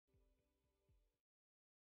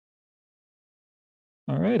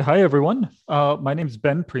All right. Hi, everyone. My name is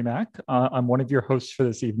Ben Premack. I'm one of your hosts for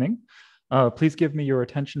this evening. Please give me your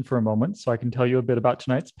attention for a moment so I can tell you a bit about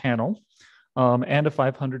tonight's panel and a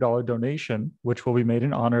 $500 donation, which will be made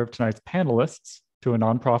in honor of tonight's panelists to a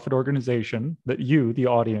nonprofit organization that you, the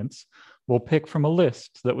audience, will pick from a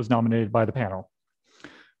list that was nominated by the panel.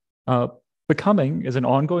 Becoming is an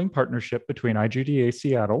ongoing partnership between IGDA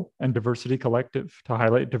Seattle and Diversity Collective to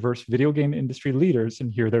highlight diverse video game industry leaders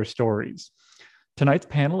and hear their stories. Tonight's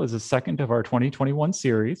panel is the second of our 2021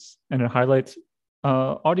 series, and it highlights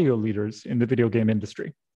audio leaders in the video game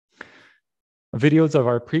industry. Videos of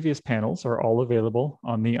our previous panels are all available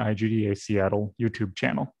on the IGDA Seattle YouTube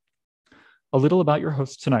channel. A little about your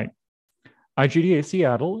host tonight. IGDA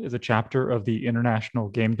Seattle is a chapter of the International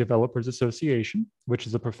Game Developers Association, which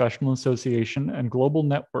is a professional association and global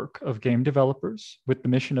network of game developers with the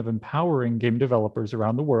mission of empowering game developers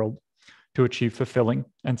around the world to achieve fulfilling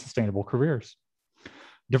and sustainable careers.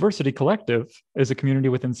 Diversity Collective is a community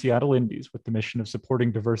within Seattle Indies with the mission of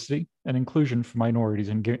supporting diversity and inclusion for minorities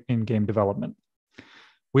in game development.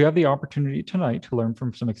 We have the opportunity tonight to learn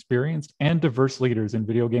from some experienced and diverse leaders in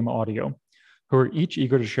video game audio who are each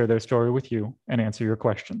eager to share their story with you and answer your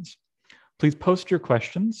questions. Please post your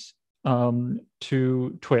questions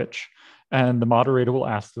to Twitch, and the moderator will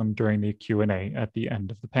ask them during the Q&A at the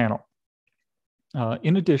end of the panel.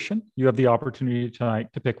 In addition, you have the opportunity tonight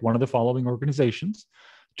to pick one of the following organizations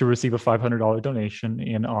to receive a $500 donation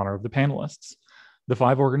in honor of the panelists. The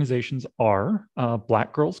 5 organizations are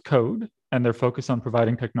Black Girls Code, and they're focused on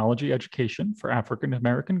providing technology education for African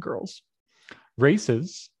American girls.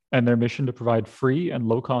 Races, and their mission to provide free and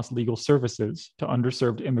low-cost legal services to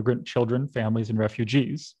underserved immigrant children, families, and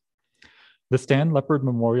refugees. The Stan Leopard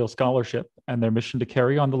Memorial Scholarship, and their mission to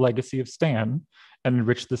carry on the legacy of Stan and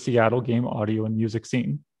enrich the Seattle game audio and music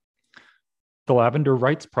scene. The Lavender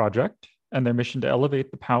Rights Project, and their mission to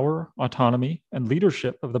elevate the power, autonomy, and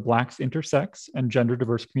leadership of the Blacks, intersex, and gender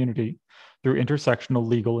diverse community through intersectional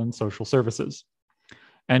legal and social services.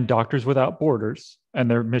 And Doctors Without Borders, and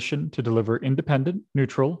their mission to deliver independent,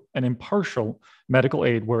 neutral, and impartial medical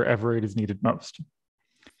aid wherever it is needed most.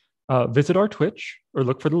 Visit our Twitch or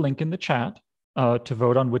look for the link in the chat to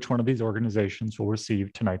vote on which one of these organizations will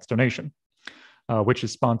receive tonight's donation, which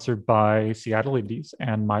is sponsored by Seattle Indies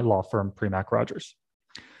and my law firm, Premack Rogers.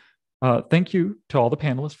 Thank you to all the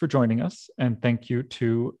panelists for joining us, and thank you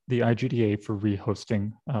to the IGDA for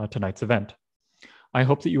re-hosting tonight's event. I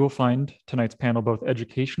hope that you will find tonight's panel both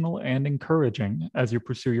educational and encouraging as you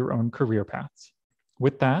pursue your own career paths.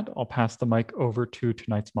 With that, I'll pass the mic over to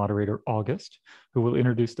tonight's moderator, August, who will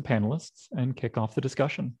introduce the panelists and kick off the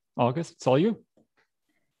discussion. August, it's all you.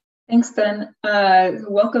 Thanks, Ben.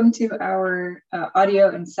 Welcome to our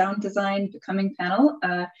audio and sound design Becoming panel.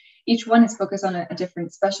 Each one is focused on a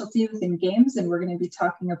different specialty within games, and we're going to be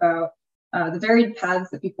talking about the varied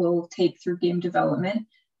paths that people take through game development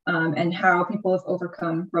and how people have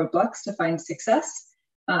overcome roadblocks to find success.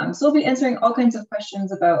 So we'll be answering all kinds of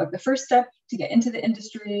questions about like the first step to get into the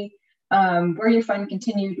industry, where you find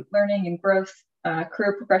continued learning and growth,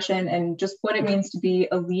 career progression, and just what it means to be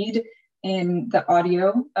a lead in the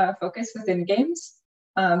audio focus within games.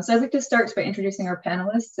 So I'd like to start by introducing our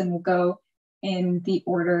panelists, and we'll go in the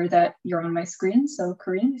order that you're on my screen. So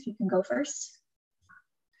Kareem, if you can go first.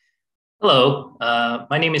 Hello,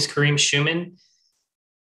 my name is Kareem Schumann.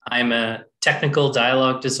 I'm a technical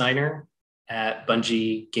dialogue designer at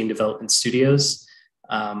Bungie Game Development Studios.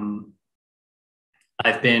 I've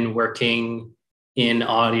been working in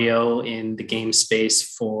audio in the game space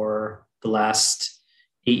for the last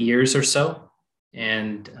 8 years or so,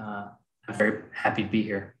 and I'm very happy to be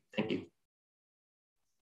here. Thank you.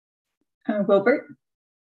 Wilbert.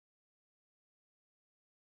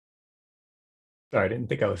 Sorry, I didn't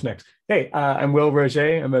think I was next. Hey, I'm Will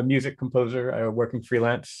Roger. I'm a music composer working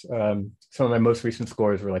freelance. Some of my most recent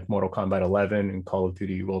scores were like Mortal Kombat 11 and Call of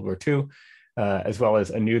Duty World War II, as well as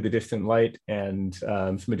Anew the Distant Light and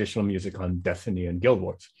some additional music on Destiny and Guild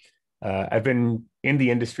Wars. I've been in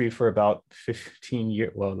the industry for about 15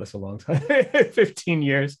 years. Well, that's a long time, 15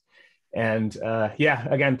 years. And yeah,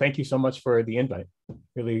 again, thank you so much for the invite.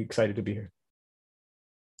 Really excited to be here.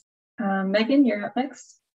 Megan, you're up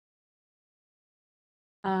next.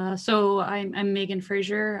 So I'm Megan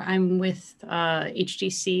Frazier. I'm with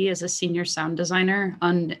HDC as a senior sound designer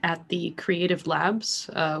at the Creative Labs,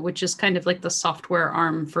 which is kind of like the software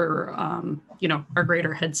arm for, our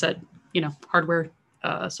greater headset, hardware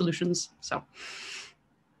solutions. So.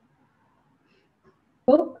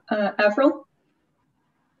 Cool. Avril.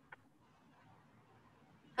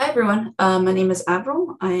 Hi, everyone. My name is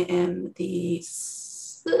Avril. I am the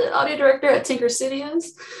the audio director at Tinker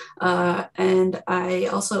Studios. And I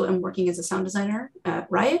also am working as a sound designer at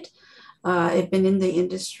Riot. I've been in the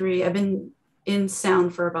industry, I've been in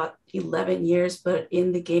sound for about 11 years, but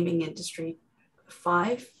in the gaming industry,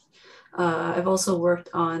 5. I've also worked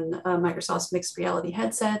on Microsoft's mixed reality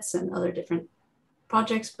headsets and other different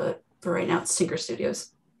projects, but for right now, it's Tinker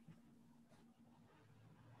Studios.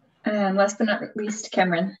 And last but not least,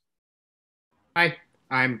 Cameron. Hi,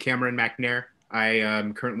 I'm Cameron McNair. I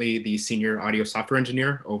am currently the senior audio software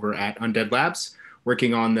engineer over at Undead Labs,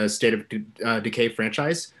 working on the State of Decay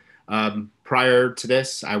franchise. Prior to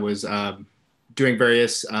this, I was doing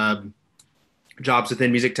various jobs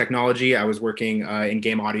within music technology. I was working in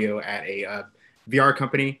game audio at a VR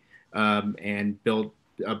company and built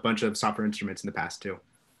a bunch of software instruments in the past too.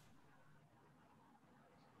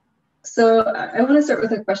 So I want to start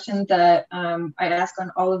with a question that I ask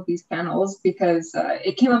on all of these panels because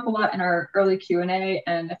it came up a lot in our early Q&A,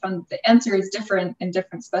 and I found the answer is different in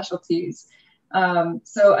different specialties.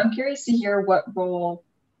 So I'm curious to hear what role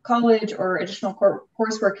college or additional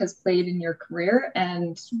coursework has played in your career,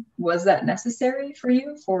 and was that necessary for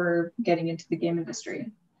you for getting into the game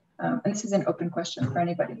industry? And this is an open question for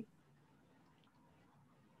anybody.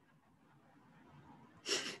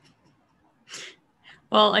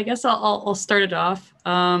 Well, I guess I'll start it off.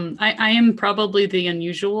 I am probably the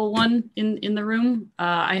unusual one in the room.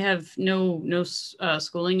 I have no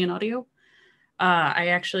schooling in audio. I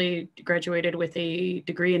actually graduated with a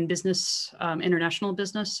degree in business, international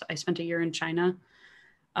business. I spent a year in China.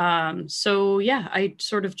 So yeah, I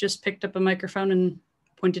sort of just picked up a microphone and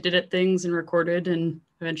pointed it at things and recorded, and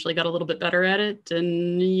eventually got a little bit better at it.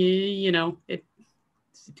 And you know, it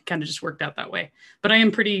kind of just worked out that way. But I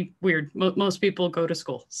am pretty weird. Most people go to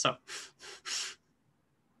school, so.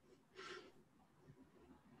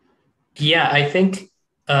 Yeah, I think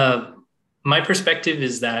my perspective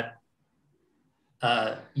is that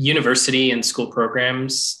university and school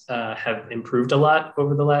programs have improved a lot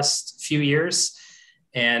over the last few years.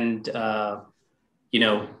 And, you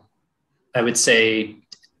know, I would say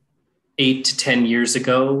 8 to 10 years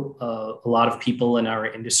ago, a lot of people in our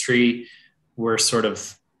industry were sort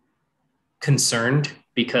of concerned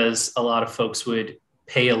because a lot of folks would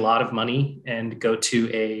pay a lot of money and go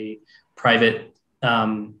to a private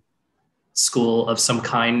school of some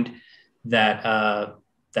kind that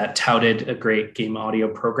that touted a great game audio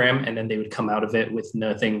program, and then they would come out of it with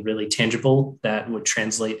nothing really tangible that would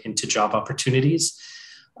translate into job opportunities.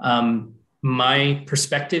 My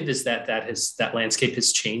perspective is that that landscape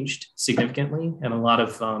has changed significantly, and a lot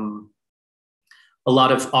of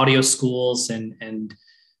audio schools and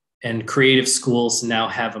creative schools now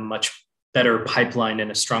have a much better pipeline and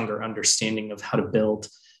a stronger understanding of how to build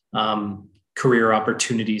career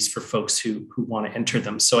opportunities for folks who want to enter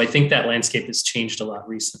them. So I think that landscape has changed a lot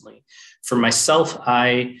recently. For myself,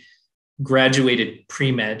 I graduated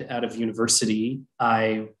pre-med out of university.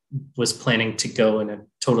 I was planning to go in a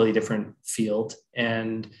totally different field.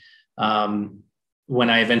 And when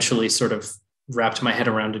I eventually sort of wrapped my head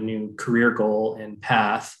around a new career goal and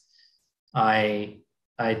path, I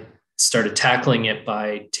started tackling it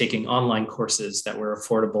by taking online courses that were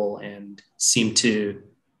affordable and seemed to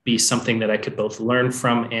be something that I could both learn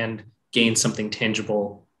from and gain something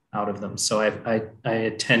tangible out of them. So I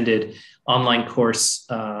attended online course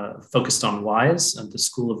focused on WISE, the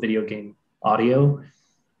School of Video Game Audio.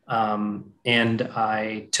 And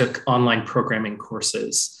I took online programming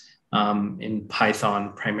courses in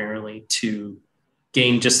Python primarily to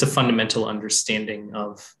gain just a fundamental understanding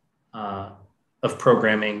of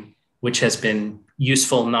programming, which has been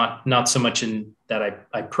useful, not so much in that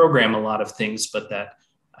I program a lot of things, but that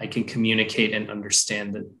I can communicate and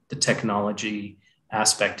understand the technology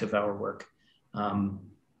aspect of our work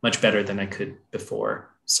much better than I could before.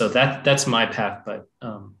 So that's my path, but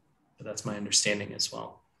that's my understanding as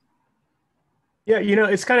well. Yeah, you know,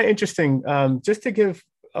 it's kind of interesting, just to give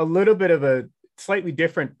a little bit of a slightly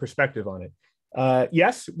different perspective on it.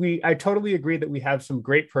 Yes, I totally agree that we have some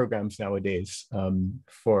great programs nowadays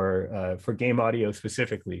for game audio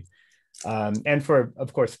specifically. And for,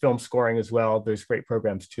 of course, film scoring as well. There's great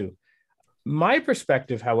programs too. My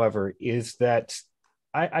perspective, however, is that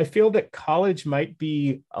I feel that college might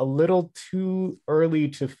be a little too early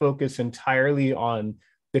to focus entirely on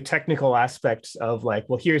the technical aspects of like,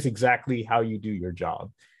 well, here's exactly how you do your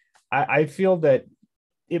job. I feel that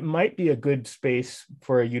it might be a good space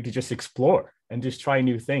for you to just explore and just try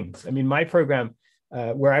new things. I mean, my program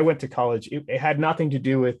where I went to college, it had nothing to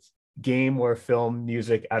do with game or film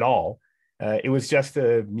music at all. It was just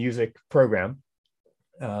a music program.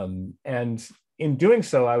 And in doing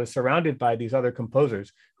so, I was surrounded by these other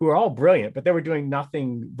composers who are all brilliant, but they were doing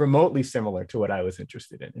nothing remotely similar to what I was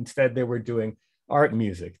interested in. Instead, they were doing art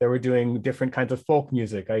music. They were doing different kinds of folk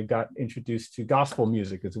music. I got introduced to gospel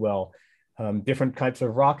music as well, different types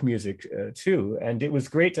of rock music too. And it was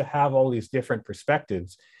great to have all these different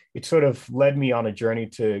perspectives. It sort of led me on a journey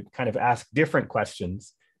to kind of ask different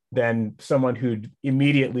questions than someone who'd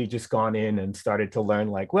immediately just gone in and started to learn,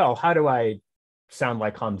 like, well, how do I sound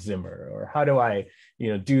like Hans Zimmer, or how do I,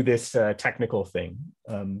 do this technical thing?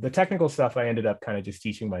 The technical stuff I ended up kind of just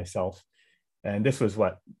teaching myself. And this was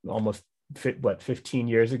almost 15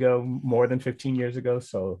 years ago, more than 15 years ago.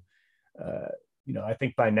 So, I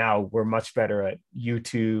think by now we're much better at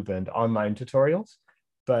YouTube and online tutorials.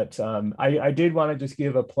 But I did want to just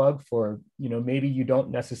give a plug for, maybe you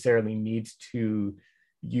don't necessarily need to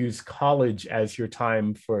use college as your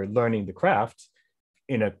time for learning the craft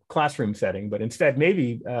in a classroom setting, but instead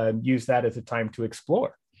maybe use that as a time to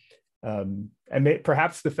explore.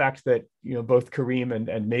 Perhaps the fact that, both Kareem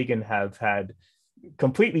and Megan have had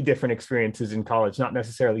completely different experiences in college, not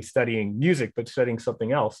necessarily studying music, but studying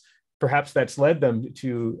something else, perhaps that's led them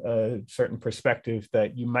to a certain perspective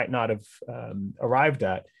that you might not have arrived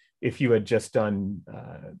at if you had just done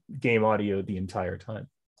game audio the entire time.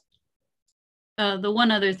 The one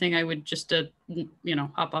other thing I would just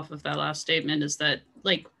hop off of that last statement is that,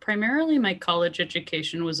 like, primarily my college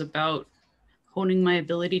education was about honing my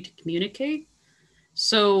ability to communicate.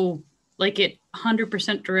 So, like, it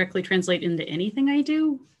 100% directly translate into anything I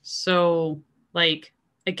do. So, like,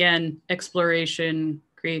 again, exploration,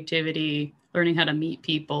 creativity, learning how to meet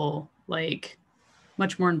people, like,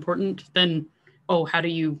 much more important than, oh, how do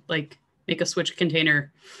you, like, make a switch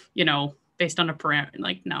container, based on a parameter?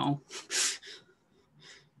 Like, no.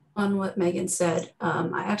 On what Megan said,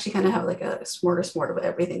 I actually kind of have like a smorgasbord of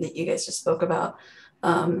everything that you guys just spoke about.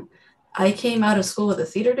 I came out of school with a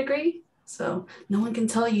theater degree, so no one can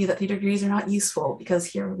tell you that theater degrees are not useful, because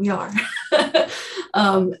here we are.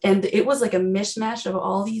 And it was like a mishmash of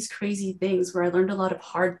all these crazy things where I learned a lot of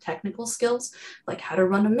hard technical skills, like how to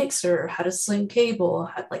run a mixer, how to sling cable,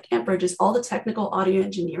 like amperages, all the technical audio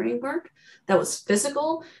engineering work that was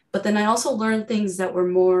physical. But then I also learned things that were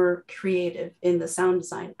more creative in the sound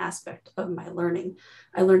design aspect of my learning.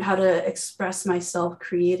 I learned how to express myself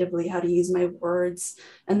creatively, how to use my words.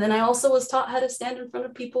 And then I also was taught how to stand in front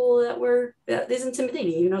of people that is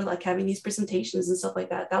intimidating, like having these presentations and stuff like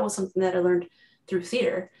that. That was something that I learned through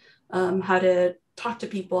theater, how to talk to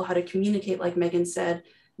people, how to communicate, like Megan said.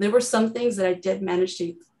 There were some things that I did manage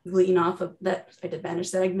to glean off of I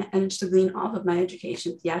managed to glean off of my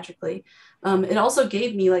education theatrically. It also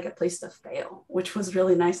gave me like a place to fail, which was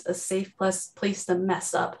really nice, a safe place to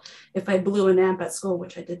mess up. If I blew an amp at school,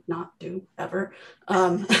 which I did not do ever,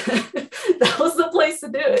 that was the place to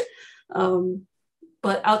do it.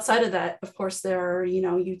 But outside of that, of course,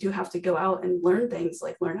 you do have to go out and learn things,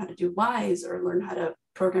 like learn how to do Wise or learn how to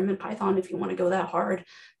program in Python if you want to go that hard,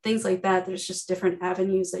 things like that. There's just different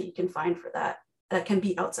avenues that you can find for that can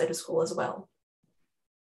be outside of school as well.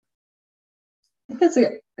 I think that's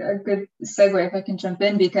a good segue if I can jump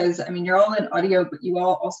in, because I mean, you're all in audio, but you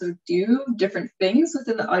all also do different things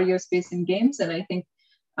within the audio space in games. And I think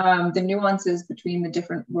the nuances between the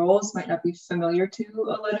different roles might not be familiar to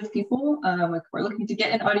a lot of people, like we're looking to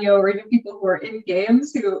get in audio, or even people who are in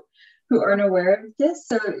games who aren't aware of this.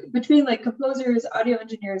 So between like composers, audio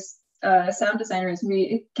engineers, sound designers,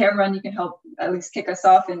 Cameron, you can help at least kick us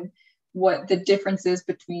off in what the difference is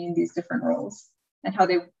between these different roles and how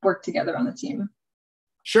they work together on the team.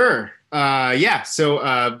 Sure. Yeah.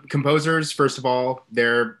 So composers, first of all,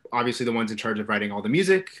 they're obviously the ones in charge of writing all the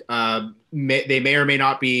music. They may or may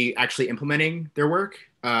not be actually implementing their work.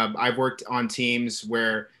 I've worked on teams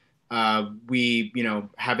where we,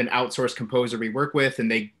 have an outsourced composer we work with,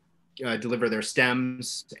 and they deliver their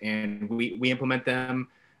stems, and we implement them.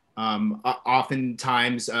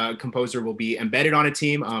 Oftentimes, a composer will be embedded on a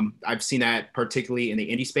team. I've seen that particularly in the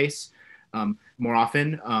indie space. More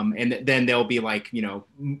often, and then there'll be like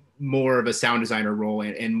more of a sound designer role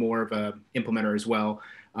and more of a implementer as well.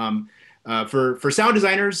 For sound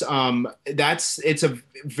designers, it's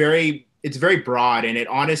very broad, and it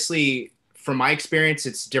honestly, from my experience,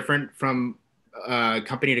 it's different from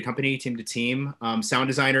company to company, team to team. Sound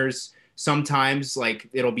designers, sometimes like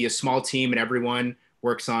it'll be a small team and everyone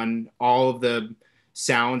works on all of the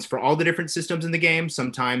sounds for all the different systems in the game.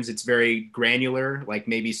 Sometimes it's very granular, like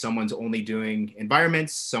maybe someone's only doing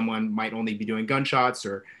environments, someone might only be doing gunshots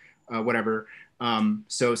or whatever. And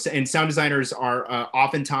sound designers are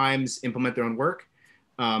oftentimes implement their own work,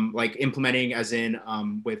 like implementing as in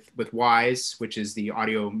with Wise, which is the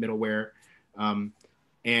audio middleware.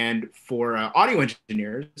 And for audio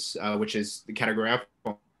engineers, which is the category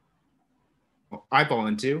I fall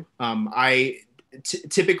into, I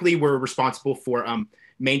typically we're responsible for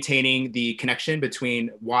maintaining the connection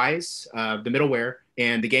between WISE, the middleware,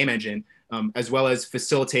 and the game engine, as well as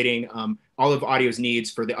facilitating all of audio's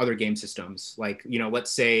needs for the other game systems. Like,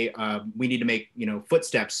 let's say we need to make,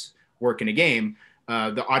 footsteps work in a game.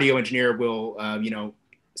 The audio engineer will,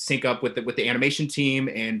 sync up with the animation team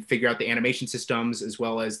and figure out the animation systems, as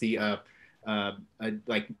well as the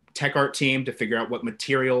like tech art team to figure out what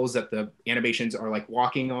materials that the animations are like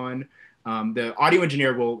walking on. The audio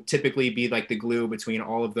engineer will typically be like the glue between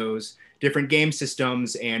all of those different game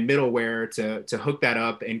systems and middleware to hook that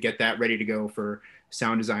up and get that ready to go for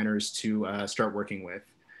sound designers to start working with.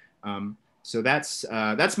 So that's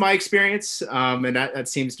my experience, and that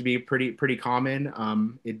seems to be pretty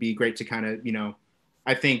common. It'd be great to kind of,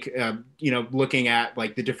 I think, looking at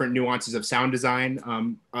like the different nuances of sound design,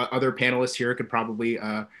 other panelists here could probably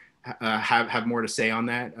have more to say on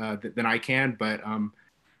that than I can, but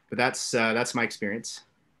that's my experience.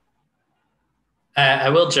 I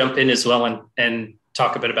will jump in as well and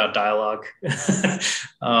talk a bit about dialogue.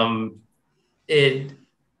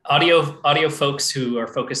 Audio folks who are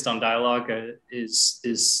focused on dialogue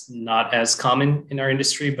is not as common in our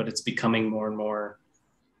industry, but it's becoming more and more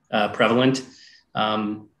prevalent.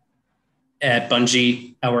 At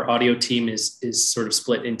Bungie, our audio team is sort of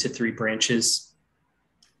split into three branches: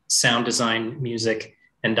 sound design, music,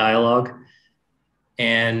 and dialogue.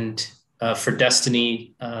 And for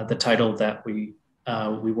Destiny, the title that we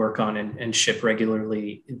work on and ship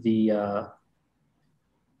regularly, the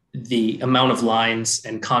amount of lines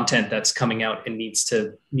and content that's coming out and needs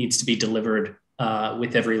to be delivered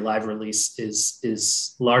with every live release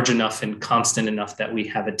is large enough and constant enough that we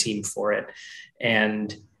have a team for it.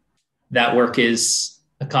 And that work is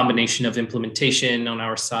a combination of implementation on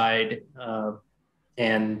our side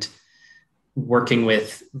and working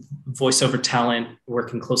with voiceover talent,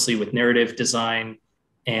 working closely with narrative design,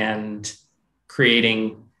 and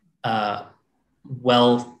creating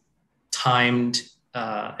well-timed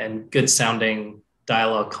and good sounding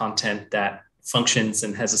dialogue content that functions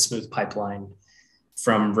and has a smooth pipeline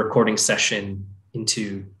from recording session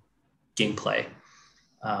into gameplay,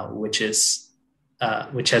 which has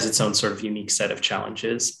its own sort of unique set of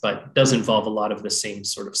challenges, but does involve a lot of the same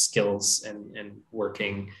sort of skills and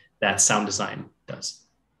working that sound design does.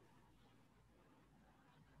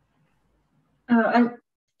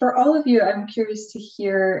 For all of you, I'm curious to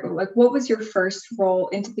hear, like, what was your first role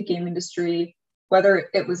into the game industry, whether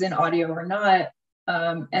it was in audio or not,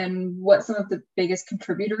 and what some of the biggest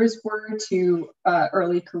contributors were to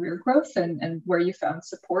early career growth and where you found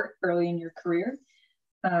support early in your career.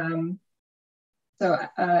 So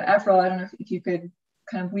Avril, I don't know if you could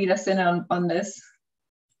kind of lead us in on this.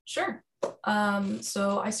 Sure.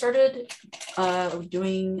 So I started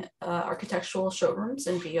doing architectural showrooms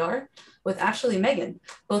in VR with actually Megan.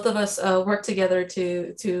 Both of us worked together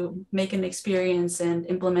to make an experience and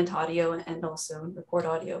implement audio and also record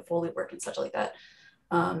audio, Foley work and such like that.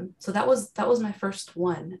 So that was my first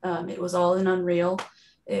one. It was all in Unreal.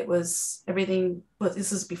 It was everything, but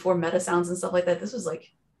this is before meta sounds and stuff like that. This was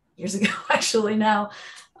like years ago actually now.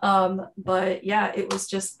 But yeah,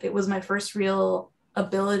 it was my first real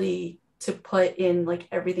ability to put in like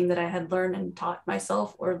everything that I had learned and taught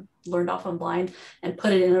myself or learned off on blind and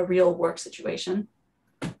put it in a real work situation.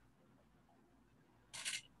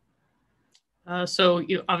 So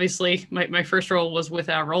obviously my first role was with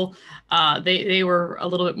Avril. They were a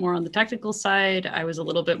little bit more on the technical side. I was a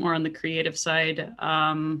little bit more on the creative side.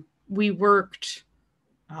 We worked,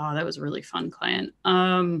 that was a really fun client.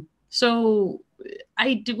 So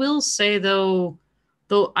I will say though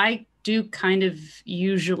I do kind of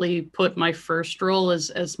usually put my first role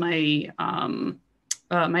as my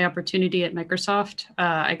my opportunity at Microsoft.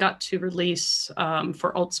 I got to release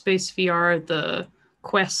for AltSpace VR the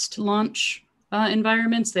Quest launch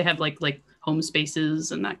environments. They have like home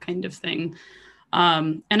spaces and that kind of thing.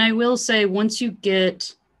 And I will say, once you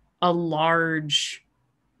get a large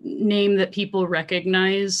name that people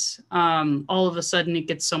recognize, all of a sudden it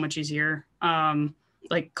gets so much easier.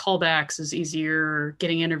 Like callbacks is easier,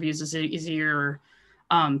 getting interviews is easier.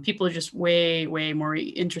 People are just way more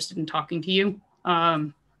interested in talking to you.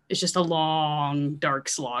 It's just a long, dark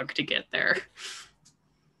slog to get there.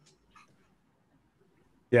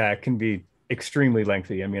 Yeah, it can be extremely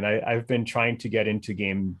lengthy. I mean, I've been trying to get into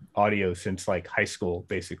game audio since like high school,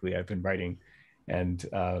 basically. I've been writing. And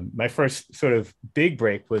my first sort of big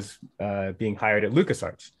break was being hired at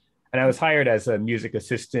LucasArts. And I was hired as a music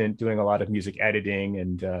assistant, doing a lot of music editing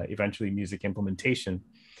and eventually music implementation.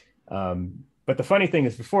 But But the funny thing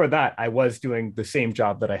is, before that, I was doing the same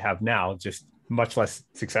job that I have now, just much less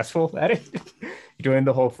successful at it, doing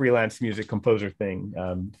the whole freelance music composer thing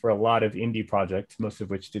for a lot of indie projects, most of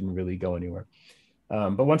which didn't really go anywhere.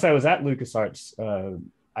 But once I was at LucasArts,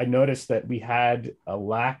 I noticed that we had a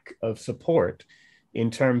lack of support in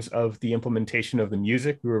terms of the implementation of the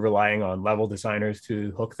music. We were relying on level designers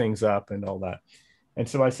to hook things up and all that. And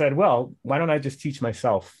so I said, well, why don't I just teach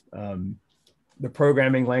myself the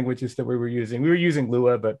programming languages that we were using? We were using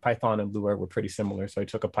Lua, but Python and Lua were pretty similar. So I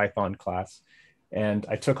took a Python class and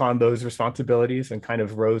I took on those responsibilities and kind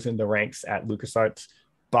of rose in the ranks at LucasArts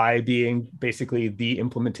by being basically the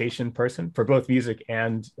implementation person for both music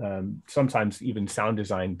and sometimes even sound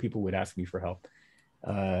design. People would ask me for help.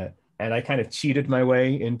 And I kind of cheated my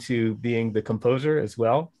way into being the composer as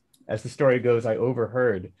well. As the story goes, I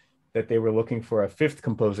overheard that they were looking for a 5th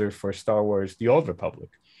composer for Star Wars: The Old Republic.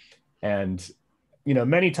 And, you know,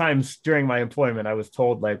 many times during my employment, I was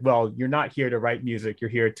told like, well, you're not here to write music, you're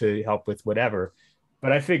here to help with whatever.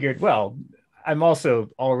 But I figured, well, I'm also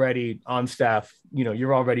already on staff, you know,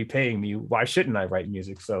 you're already paying me, why shouldn't I write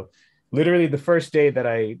music? So literally the first day that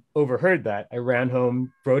I overheard that, I ran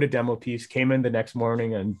home, wrote a demo piece, came in the next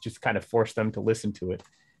morning and just kind of forced them to listen to it.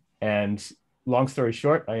 And long story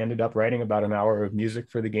short, I ended up writing about an hour of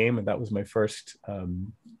music for the game. And that was my first,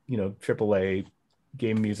 you know, AAA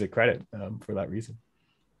game music credit for that reason.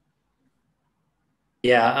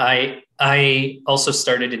 Yeah, I also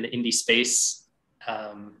started in the indie space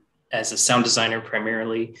as a sound designer,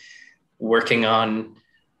 primarily working on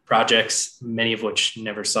projects, many of which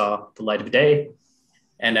never saw the light of day.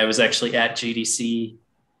 And I was actually at GDC.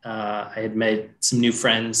 I had made some new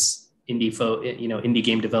friends, indie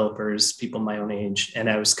game developers, people my own age. And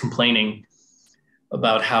I was complaining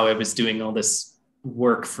about how I was doing all this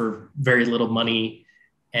work for very little money.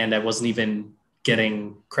 And I wasn't even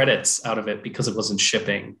getting credits out of it because it wasn't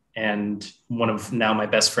shipping. And one of now my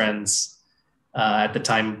best friends at the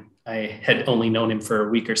time, I had only known him for a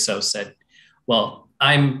week or so, said, well,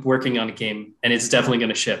 I'm working on a game and it's definitely going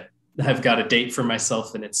to ship. I've got a date for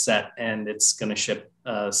myself and it's set and it's going to ship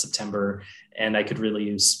September. And I could really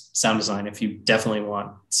use sound design if you definitely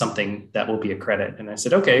want something that will be a credit. And I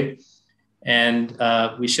said, okay. And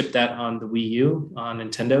we shipped that on the Wii U on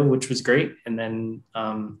Nintendo, which was great. And then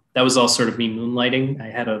that was all sort of me moonlighting. I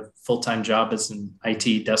had a full-time job as an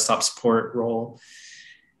IT desktop support role.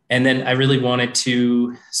 And then I really wanted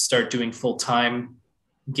to start doing full-time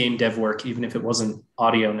game dev work, even if it wasn't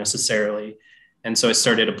audio necessarily. And so I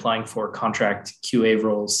started applying for contract QA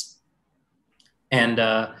roles. And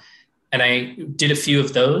I did a few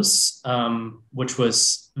of those, which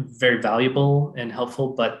was very valuable and helpful,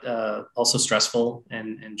 but also stressful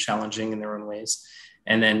and challenging in their own ways.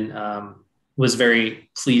 And then was very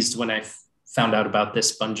pleased when I found out about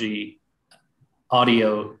this Bungie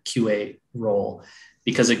audio QA role,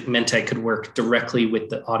 because it meant I could work directly with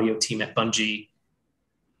the audio team at Bungie,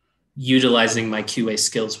 utilizing my QA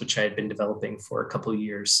skills, which I had been developing for a couple of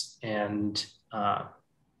years. And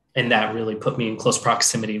that really put me in close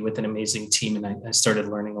proximity with an amazing team. And I started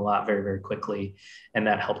learning a lot very, very quickly. And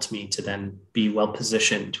that helped me to then be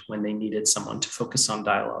well-positioned when they needed someone to focus on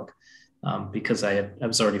dialogue, because I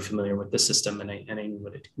was already familiar with the system and I knew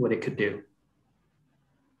what it could do.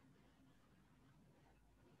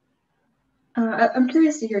 I'm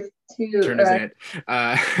curious to hear too. Turn isn't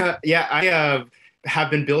it? Yeah, I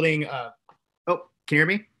have been building. Oh, can you hear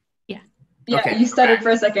me? Yeah, okay. You stuttered for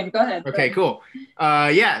a second. Go ahead. Okay, cool.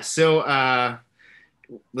 Yeah, so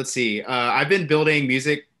let's see. I've been building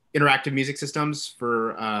interactive music systems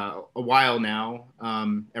for a while now,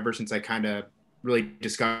 ever since I kind of really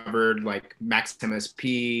discovered like Max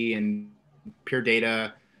MSP and Pure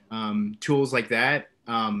Data, tools like that.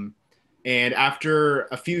 And after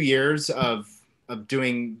a few years of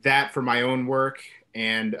doing that for my own work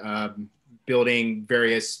and building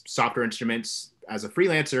various software instruments as a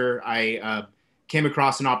freelancer, I came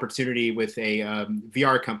across an opportunity with a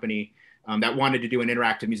VR company that wanted to do an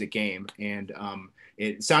interactive music game. And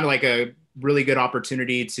it sounded like a really good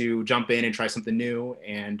opportunity to jump in and try something new.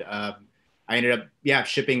 And I ended up,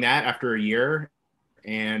 shipping that after a year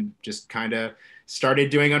and just kind of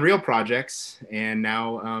started doing Unreal projects. And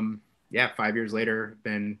now, 5 years later,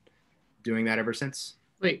 been doing that ever since.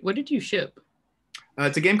 Wait, what did you ship?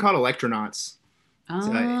 It's a game called Electronauts. It's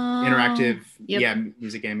an interactive,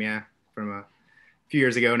 music game, from a few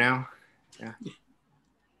years ago now. Yeah.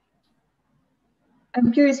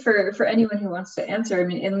 I'm curious for anyone who wants to answer. I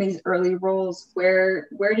mean, in these early roles, where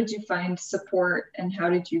did you find support and how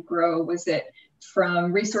did you grow? Was it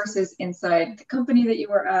from resources inside the company that you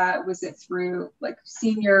were at? Was it through like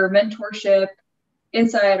senior mentorship?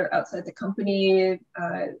 inside or outside the company,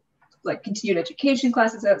 like continued education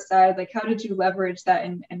classes outside? Like, how did you leverage that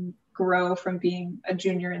and grow from being a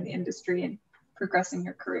junior in the industry and progressing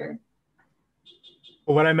your career?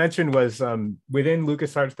 Well, what I mentioned was within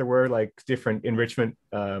LucasArts, there were like different enrichment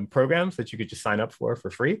programs that you could just sign up for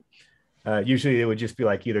free. Usually it would just be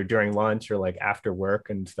like either during lunch or like after work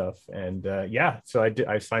and stuff. And yeah, so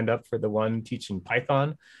I signed up for the one teaching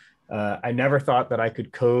Python. I never thought that I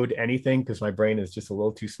could code anything because my brain is just a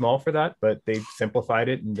little too small for that, but they simplified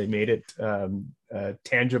it and they made it a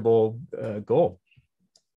tangible goal.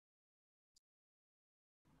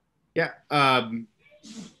 Yeah.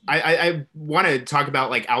 I want to talk about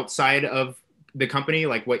like outside of the company,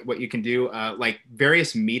 like what you can do, like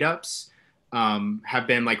various meetups have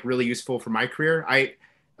been like really useful for my career. I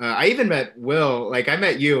even met Will, like I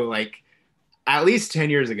met you like at least 10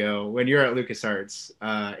 years ago when you're at LucasArts.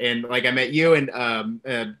 And like I met you and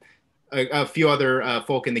a few other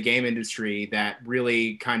folk in the game industry that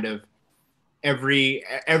really kind of every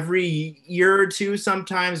year or two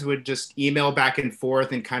sometimes would just email back and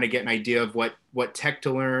forth and kind of get an idea of what tech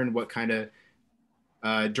to learn, what kind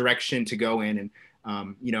of direction to go in,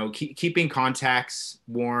 and you know, keeping contacts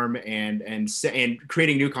warm and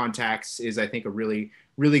creating new contacts is, I think, a really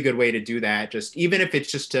good way to do that. Just even if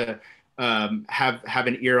it's just to have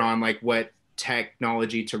an ear on like what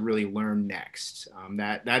technology to really learn next.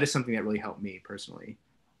 That is something that really helped me personally.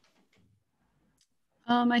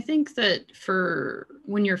 I think that for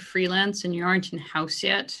when you're freelance and you aren't in-house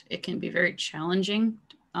yet, it can be very challenging.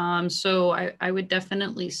 So I would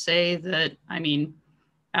definitely say that, I mean,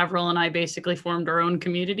 Avril and I basically formed our own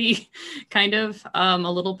community, kind of, a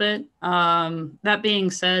little bit. That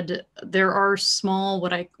being said, there are small,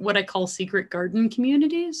 what I call secret garden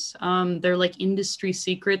communities. They're like industry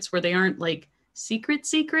secrets where they aren't like secret,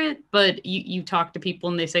 but you talk to people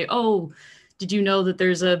and they say, oh, did you know that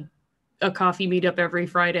there's a coffee meetup every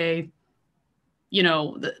Friday? You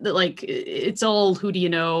know, like it's all who do you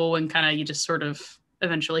know, and kind of you just sort of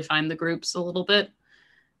eventually find the groups a little bit.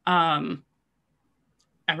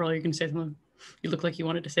 Avril, you can say something. You look like you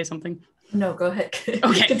wanted to say something. No, go ahead.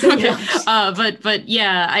 Okay. But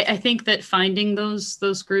yeah, I think that finding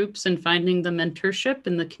those groups and finding the mentorship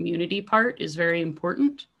and the community part is very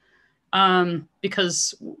important,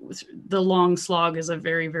 because the long slog is a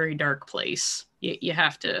very, very dark place. You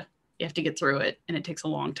have to get through it, and it takes a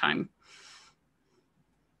long time.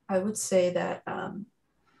 I would say that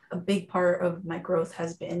a big part of my growth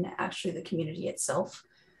has been actually the community itself.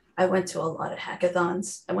 I went to a lot of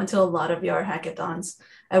hackathons. I went to a lot of VR hackathons.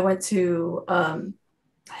 I went to, I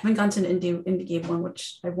haven't gone to an indie game one,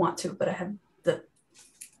 which I want to, but I have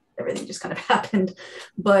everything just kind of happened.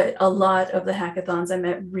 But a lot of the hackathons, I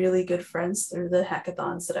met really good friends through the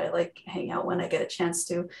hackathons that I like hang out when I get a chance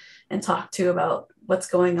to and talk to about what's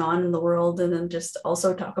going on in the world. And then just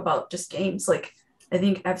also talk about just games. Like, I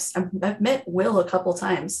think I've met Will a couple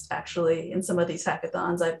times actually in some of these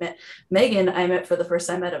hackathons. I've met Megan. I met for the first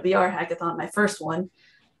time at a VR hackathon, my first one.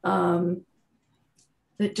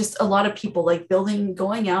 Just a lot of people like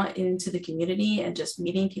going out into the community and just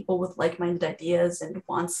meeting people with like-minded ideas and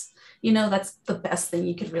wants. You know, that's the best thing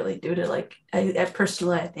you could really do to like. I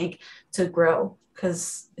personally, I think, to grow,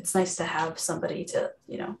 because it's nice to have somebody to,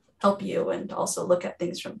 you know, help you and also look at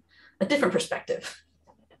things from a different perspective.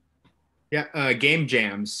 Yeah, game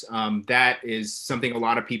jams. That is something a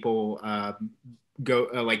lot of people go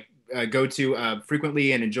to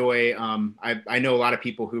frequently and enjoy. I know a lot of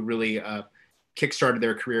people who really kickstarted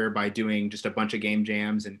their career by doing just a bunch of game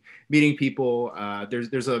jams and meeting people.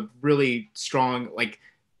 There's a really strong, like,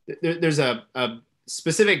 there's a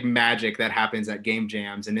specific magic that happens at game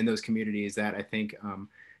jams and in those communities that I think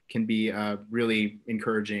can be really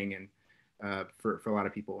encouraging and for a lot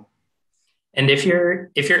of people. And if you're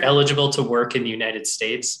eligible to work in the United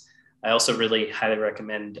States, I also really highly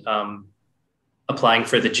recommend applying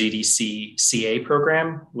for the GDC CA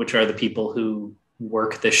program, which are the people who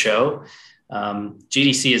work the show.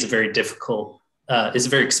 GDC is a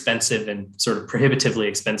very expensive and sort of prohibitively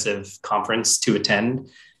expensive conference to attend.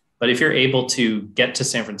 But if you're able to get to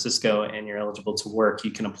San Francisco and you're eligible to work,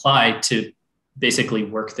 you can apply to basically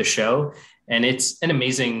work the show. And it's an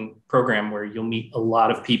amazing program where you'll meet a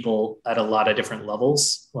lot of people at a lot of different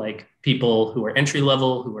levels, like people who are entry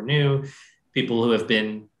level, who are new, people who have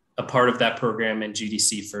been a part of that program in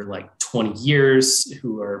GDC for like 20 years,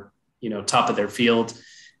 who are, you know, top of their field.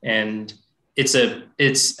 And it's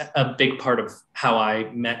a big part of how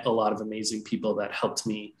I met a lot of amazing people that helped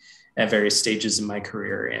me at various stages in my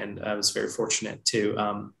career. And I was very fortunate to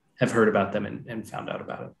have heard about them and found out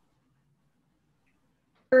about it.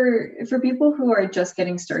 For people who are just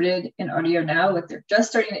getting started in audio now, like they're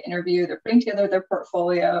just starting to interview, they're putting together their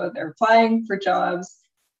portfolio, they're applying for jobs,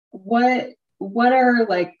 what are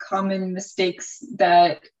like common mistakes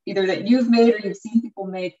that either that you've made or you've seen people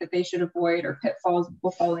make that they should avoid, or pitfalls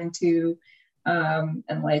will fall into,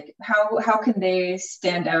 and like how can they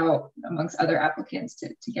stand out amongst other applicants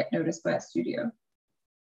to get noticed by a studio?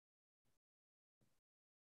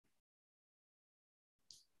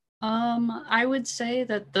 I would say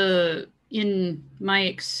that in my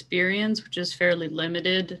experience, which is fairly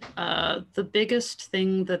limited, the biggest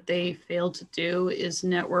thing that they fail to do is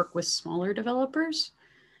network with smaller developers.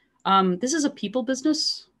 This is a people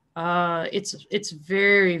business. It's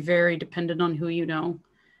very, very dependent on who you know.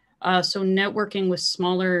 So networking with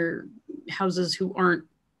smaller houses who aren't,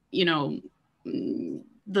 you know,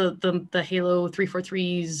 the Halo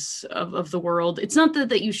 343s of the world. It's not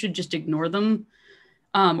that you should just ignore them.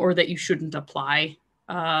 Or that you shouldn't apply.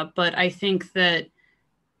 But I think that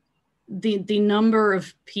the number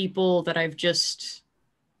of people that I've just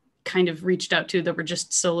kind of reached out to that were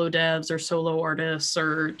just solo devs or solo artists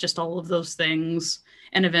or just all of those things,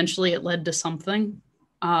 and eventually it led to something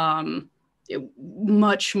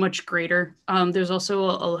much, much greater. There's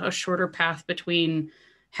also a shorter path between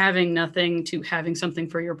having nothing to having something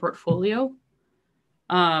for your portfolio.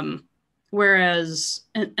 Whereas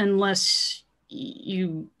unless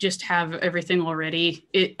you just have everything already,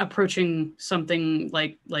 approaching something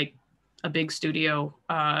like a big studio,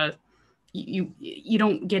 you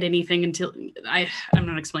don't get anything until I'm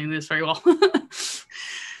not explaining this very well.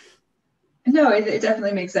 No, it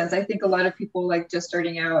definitely makes sense. I think a lot of people, like just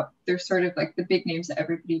starting out, they're sort of like the big names that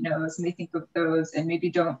everybody knows, and they think of those and maybe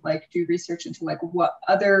don't like do research into like what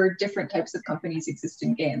other different types of companies exist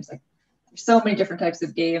in games. Like there's so many different types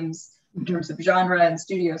of games in terms of genre and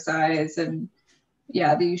studio size, and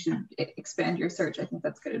yeah, that you should expand your search. I think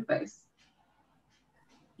that's good advice.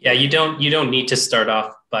 Yeah, you don't need to start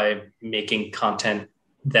off by making content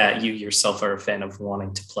that you yourself are a fan of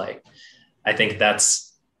wanting to play. I think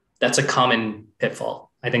that's a common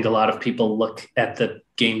pitfall. I think a lot of people look at the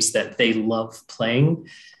games that they love playing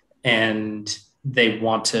and they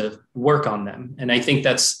want to work on them. And I think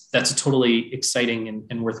that's a totally exciting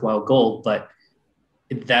and worthwhile goal, but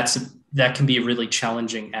that can be a really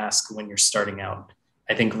challenging ask when you're starting out.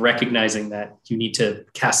 I think recognizing that you need to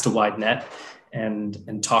cast a wide net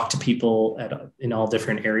and talk to people in all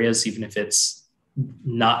different areas, even if it's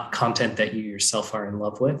not content that you yourself are in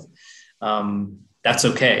love with. That's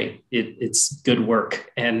okay. It's good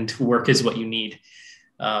work, and work is what you need,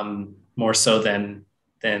 more so than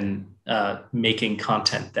making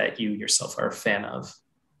content that you yourself are a fan of.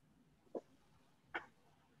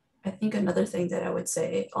 I think another thing that I would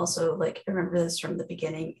say also, like, remember this from the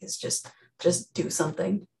beginning, is just do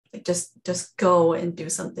something. Like just go and do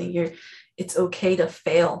something. It's okay to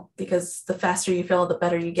fail, because the faster you fail, the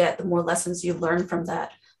better you get, the more lessons you learn from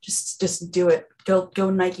that. Just do it. Go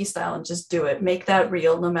Nike style and just do it. Make that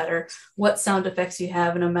real, no matter what sound effects you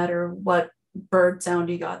have, no matter what bird sound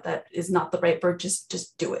you got that is not the right bird.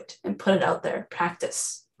 Just do it and put it out there.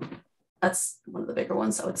 Practice. That's one of the bigger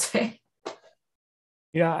ones, I would say.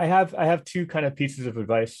 Yeah, I have two kind of pieces of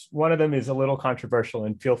advice. One of them is a little controversial,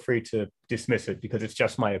 and feel free to dismiss it because it's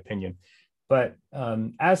just my opinion. But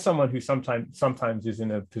as someone who sometimes is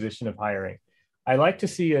in a position of hiring, I like to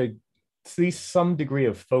see at least some degree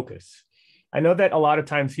of focus. I know that a lot of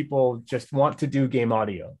times people just want to do game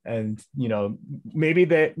audio, and maybe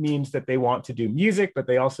that means that they want to do music, but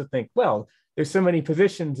they also think, well, there's so many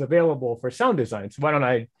positions available for sound design, so why don't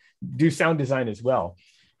I do sound design as well?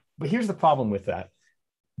 But here's the problem with that.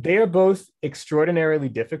 They are both extraordinarily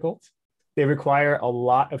difficult. They require a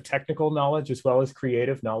lot of technical knowledge as well as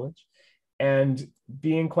creative knowledge. And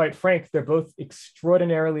being quite frank, they're both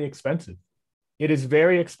extraordinarily expensive. It is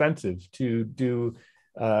very expensive to do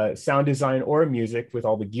sound design or music with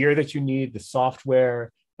all the gear that you need, the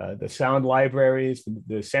software, the sound libraries,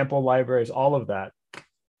 the sample libraries, all of that.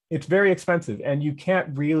 It's very expensive, and you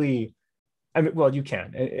can't really, you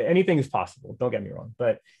can. Anything is possible, don't get me wrong,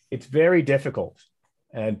 but it's very difficult,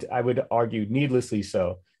 and I would argue needlessly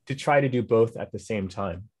so, to try to do both at the same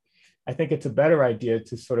time. I think it's a better idea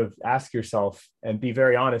to sort of ask yourself and be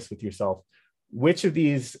very honest with yourself, which of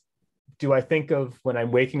these do I think of when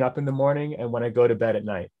I'm waking up in the morning and when I go to bed at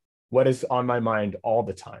night? What is on my mind all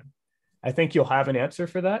the time? I think you'll have an answer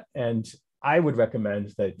for that. And I would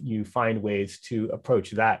recommend that you find ways to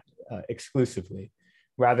approach that exclusively,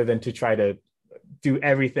 rather than to try to do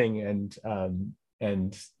everything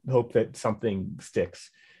and hope that something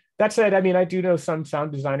sticks. That said, I mean, I do know some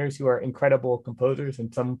sound designers who are incredible composers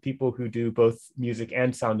and some people who do both music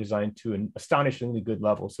and sound design to an astonishingly good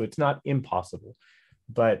level. So it's not impossible,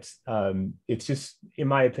 but it's just, in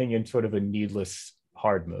my opinion, sort of a needless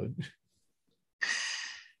hard mode.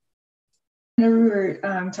 I know we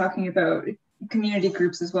were talking about community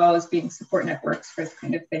groups as well as being support networks for this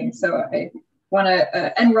kind of thing. So I want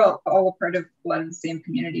to, and we're all a part of a lot of the same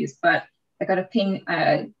communities, but I got a ping.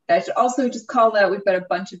 I should also just call out, we've got a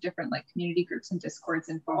bunch of different like community groups and Discords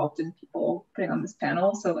involved in people putting on this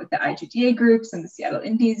panel. So like the IGDA groups and the Seattle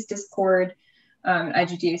Indies Discord.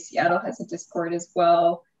 IGDA Seattle has a Discord as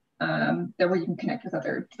well, that where you can connect with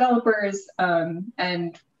other developers.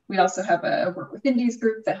 And we also have a Work with Indies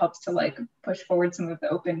group that helps to like push forward some of the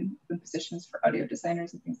open positions for audio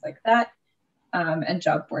designers and things like that. And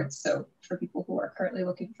job boards. So for people who are currently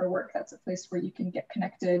looking for work, that's a place where you can get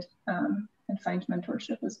connected and find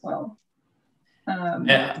mentorship as well.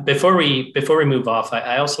 Before we move off,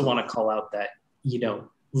 I also want to call out that, you know,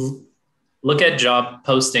 look at job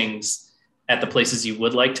postings at the places you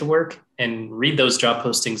would like to work and read those job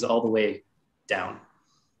postings all the way down.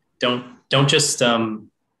 Don't just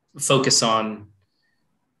focus on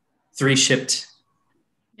 3 shipped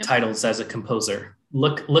titles as a composer.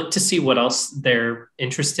 Look to see what else they're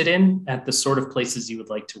interested in at the sort of places you would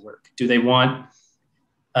like to work. Do they want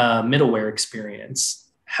middleware experience?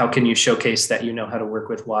 How can you showcase that you know how to work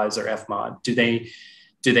with WAS or Fmod? Do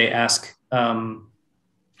they ask,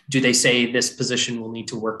 do they say this position will need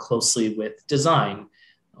to work closely with design,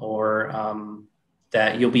 or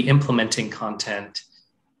that you'll be implementing content,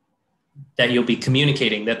 that you'll be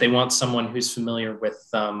communicating, that they want someone who's familiar with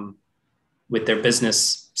their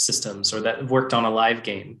business systems, or that worked on a live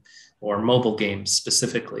game or mobile games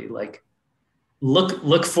specifically. Like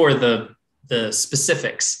look for the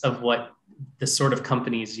specifics of what the sort of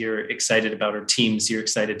companies you're excited about or teams you're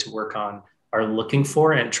excited to work on are looking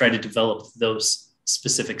for, and try to develop those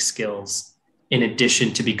specific skills in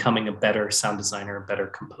addition to becoming a better sound designer, a better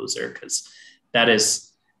composer, because that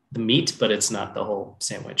is the meat, but it's not the whole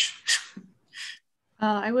sandwich.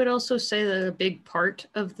 I would also say that a big part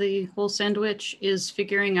of the whole sandwich is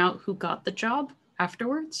figuring out who got the job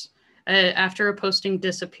afterwards. After a posting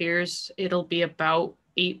disappears, it'll be about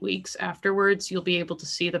 8 weeks afterwards, you'll be able to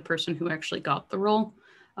see the person who actually got the role.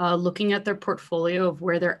 Looking at their portfolio of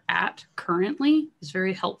where they're at currently is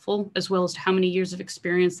very helpful, as well as how many years of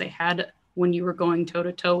experience they had when you were going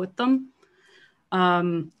toe-to-toe with them.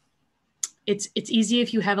 It's easy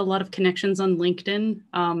if you have a lot of connections on LinkedIn.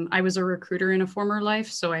 I was a recruiter in a former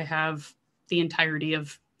life, so I have the entirety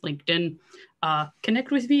of LinkedIn.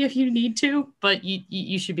 Connect with me if you need to, but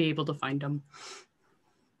you should be able to find them.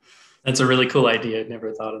 That's a really cool idea. I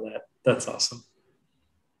never thought of that. That's awesome.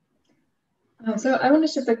 So I want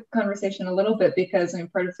to shift the conversation a little bit, because I mean,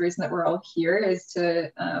 part of the reason that we're all here is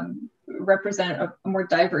to represent a more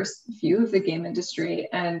diverse view of the game industry.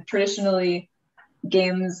 And traditionally,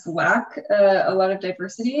 games lack a lot of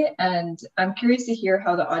diversity, and I'm curious to hear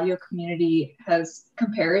how the audio community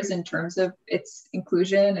compares in terms of its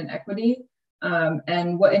inclusion and equity,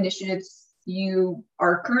 and what initiatives you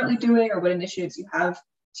are currently doing, or what initiatives you have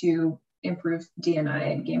to improve D&I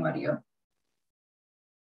and game audio.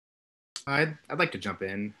 I'd like to jump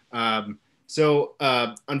in. So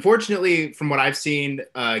unfortunately, from what I've seen,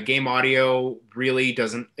 game audio really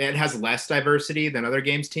it has less diversity than other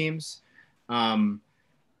games teams.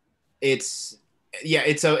 It's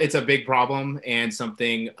a big problem, and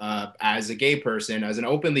something as a gay person, as an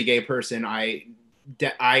openly gay person, I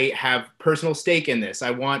have personal stake in this.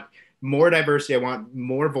 I want more diversity. I want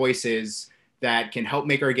more voices that can help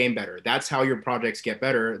make our game better. That's how your projects get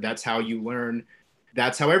better. That's how you learn.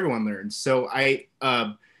 That's how everyone learns. So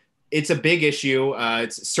it's a big issue.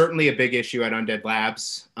 It's certainly a big issue at Undead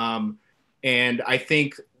Labs. And I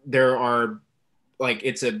think there are, like,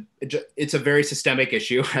 it's a very systemic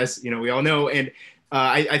issue, as you know, we all know. And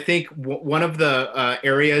I think one of the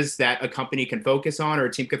areas that a company can focus on, or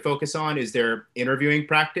a team could focus on, is their interviewing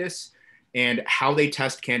practice and how they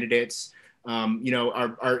test candidates.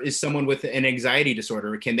 Is someone with an anxiety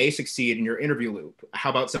disorder, can they succeed in your interview loop? How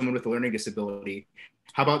about someone with a learning disability?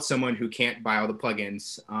 How about someone who can't buy all the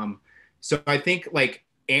plugins? So I think like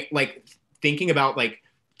thinking about like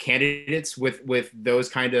candidates with those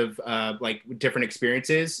kind of like different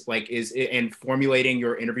experiences, and formulating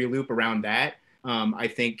your interview loop around that, I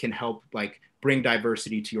think can help like bring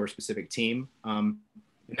diversity to your specific team. And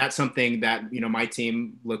that's something that, my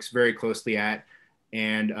team looks very closely at.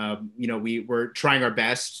 And, we're trying our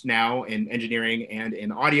best now in engineering and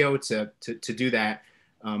in audio to do that.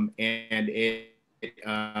 And it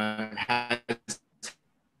has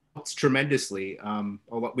tremendously.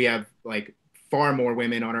 We have like far more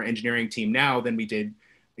women on our engineering team now than we did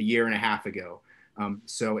a year and a half ago.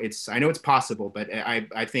 So I know it's possible, but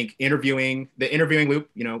I think the interviewing loop,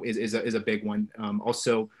 is a big one.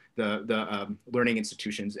 Also, the learning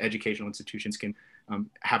institutions, educational institutions can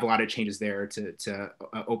have a lot of changes there to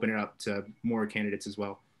open it up to more candidates as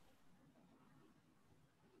well.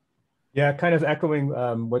 Yeah, kind of echoing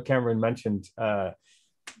what Cameron mentioned.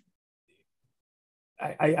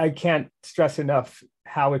 I can't stress enough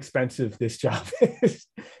how expensive this job is.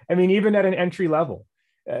 I mean, even at an entry level,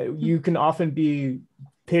 you can often be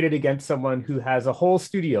pitted against someone who has a whole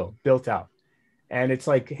studio built out. And it's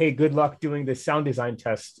like, hey, good luck doing this sound design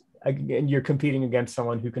test. And you're competing against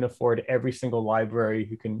someone who can afford every single library,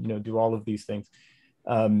 who can do all of these things.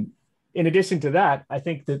 In addition to that, I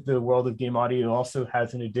think that the world of game audio also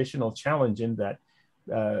has an additional challenge in that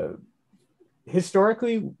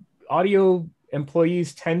historically, audio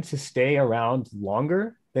employees tend to stay around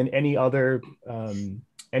longer than any other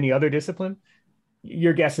discipline.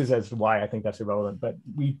 Your guess is as to why I think that's irrelevant, but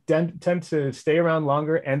we tend to stay around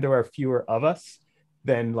longer, and there are fewer of us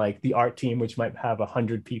than like the art team, which might have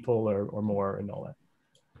 100 people or more and all that.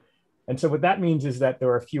 And so what that means is that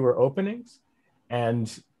there are fewer openings, and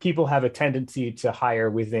people have a tendency to hire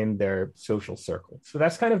within their social circle. So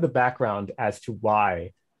that's kind of the background as to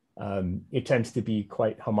why it tends to be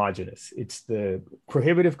quite homogenous. It's the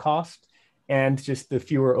prohibitive cost and just the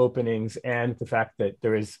fewer openings, and the fact that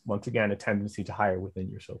there is, once again, a tendency to hire within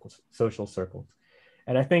your social circles.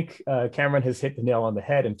 And I think Cameron has hit the nail on the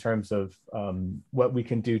head in terms of what we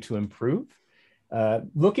can do to improve.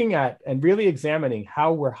 Looking at and really examining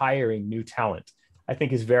how we're hiring new talent, I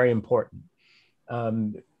think is very important.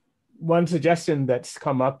 One suggestion that's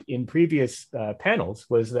come up in previous panels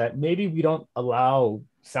was that maybe we don't allow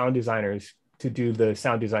sound designers to do the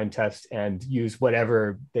sound design test and use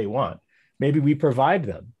whatever they want. Maybe we provide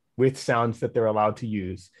them with sounds that they're allowed to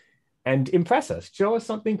use and impress us, show us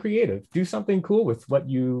something creative, do something cool with what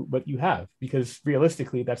you have, because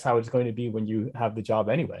realistically, that's how it's going to be when you have the job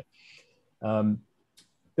anyway.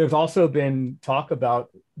 There's also been talk about,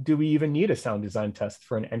 do we even need a sound design test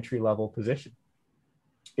for an entry-level position?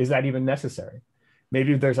 Is that even necessary?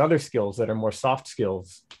 Maybe there's other skills that are more soft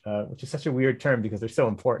skills, which is such a weird term because they're so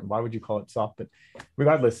important. Why would you call it soft? But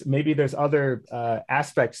regardless, maybe there's other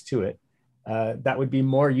aspects to it that would be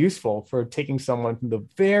more useful for taking someone from the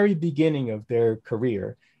very beginning of their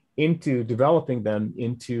career into developing them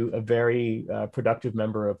into a very productive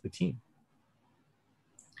member of the team.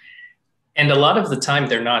 And a lot of the time,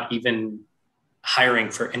 they're not even hiring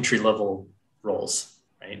for entry-level roles,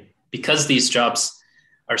 right? Because these jobs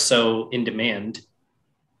are so in demand,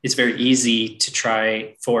 it's very easy to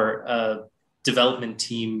try for a development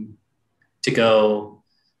team to go,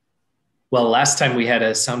 well, last time we had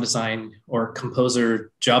a sound design or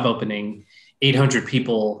composer job opening, 800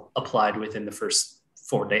 people applied within the first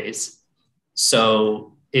 4 days.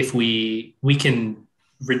 So if we can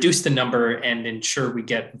reduce the number and ensure we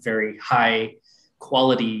get very high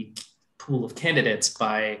quality pool of candidates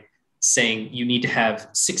by saying you need to have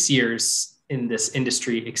 6 years in this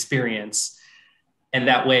industry experience. And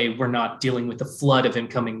that way we're not dealing with a flood of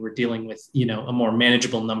incoming, we're dealing with, a more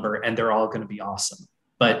manageable number, and they're all going to be awesome.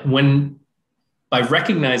 But by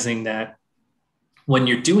recognizing that when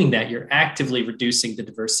you're doing that, you're actively reducing the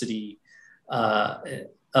diversity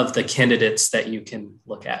of the candidates that you can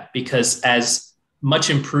look at, because as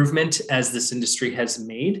much improvement as this industry has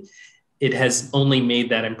made, it has only made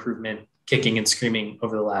that improvement kicking and screaming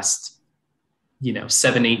over the last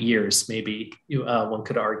 7-8 years, maybe one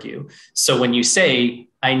could argue. So when you say,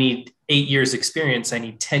 I need 8 years experience, I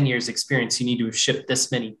need 10 years experience, you need to have shipped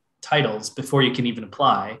this many titles before you can even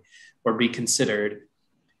apply or be considered.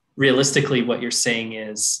 Realistically, what you're saying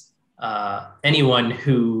is anyone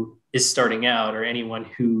who is starting out, or anyone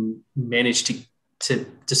who managed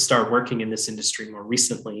to start working in this industry more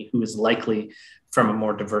recently, who is likely from a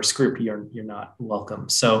more diverse group, you're not welcome.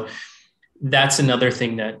 So that's another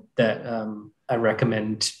thing that I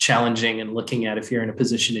recommend challenging and looking at if you're in a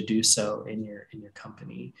position to do so in your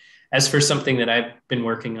company. As for something that I've been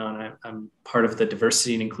working on, I'm part of the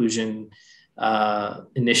diversity and inclusion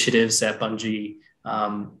initiatives at Bungie.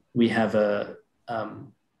 We have a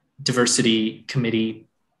diversity committee,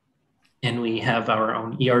 and we have our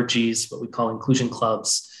own ERGs, what we call inclusion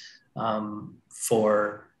clubs,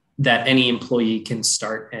 for that any employee can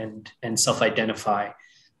start and self-identify.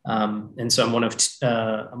 And so I'm one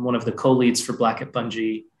of the co-leads for Black at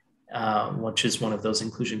Bungie, which is one of those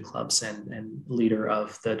inclusion clubs, and leader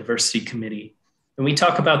of the diversity committee. And we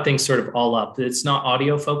talk about things sort of all up. It's not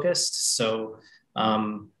audio focused. So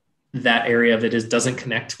that area of it doesn't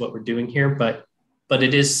connect to what we're doing here, but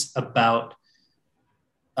it is about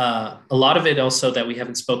a lot of it also that we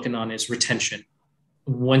haven't spoken on is retention.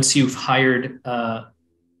 Once you've hired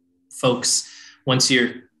folks, once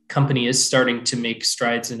your company is starting to make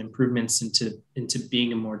strides and improvements into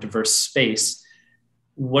being a more diverse space,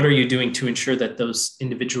 what are you doing to ensure that those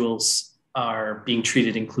individuals are being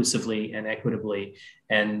treated inclusively and equitably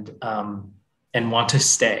and want to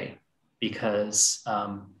stay? Because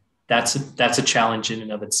that's a challenge in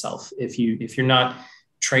and of itself. If you're not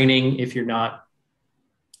training, if you're not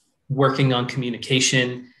working on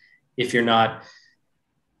communication, if you're not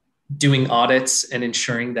doing audits and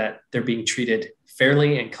ensuring that they're being treated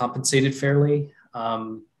fairly and compensated fairly,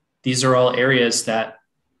 these are all areas that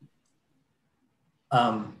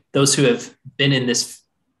those who have been in this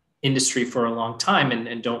industry for a long time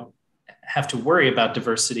and don't have to worry about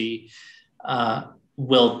diversity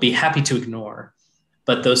will be happy to ignore.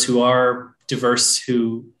 But those who are diverse,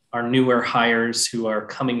 who are newer hires, who are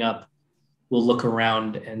coming up, will look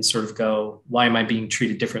around and sort of go, why am I being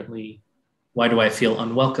treated differently? Why do I feel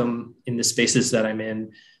unwelcome in the spaces that I'm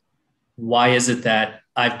in? Why is it that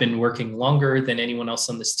I've been working longer than anyone else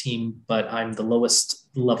on this team, but I'm the lowest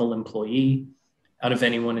level employee out of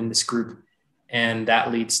anyone in this group? And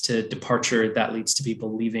that leads to departure. That leads to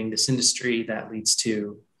people leaving this industry. That leads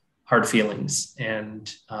to hard feelings.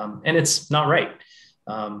 And it's not right.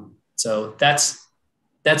 So that's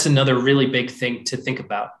another really big thing to think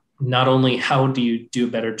about. Not only how do you do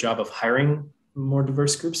a better job of hiring more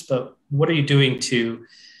diverse groups, but what are you doing to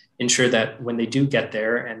ensure that when they do get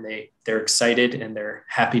there and they're excited and they're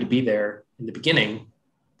happy to be there in the beginning,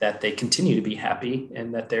 that they continue to be happy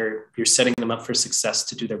and that you're setting them up for success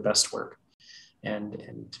to do their best work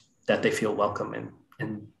and that they feel welcome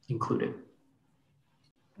and included.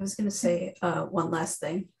 I was going to say one last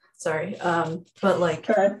thing. Sorry. But like,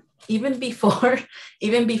 even before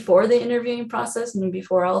the interviewing process and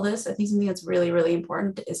before all this, I think something that's really, really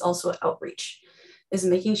important is also outreach, is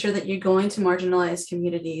making sure that you're going to marginalized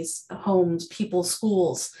communities, homes, people,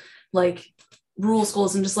 schools, like rural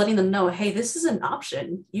schools, and just letting them know, hey, this is an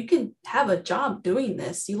option. You can have a job doing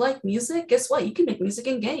this. You like music? Guess what? You can make music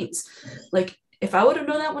in games. Like, if I would have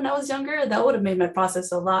known that when I was younger, that would have made my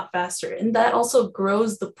process a lot faster. And that also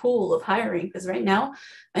grows the pool of hiring, because right now,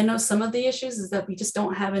 I know some of the issues is that we just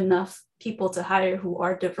don't have enough people to hire who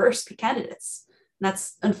are diverse candidates. And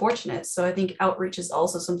that's unfortunate. So I think outreach is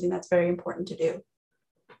also something that's very important to do.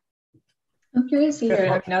 I'm curious to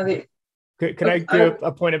hear now that. Could I give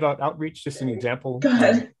a point about outreach, just an example? Go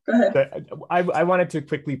ahead. I wanted to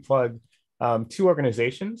quickly plug two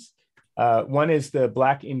organizations. One is the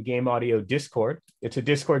Black in Game Audio Discord. It's a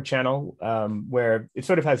Discord channel where it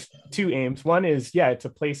sort of has two aims. One is, it's a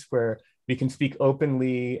place where we can speak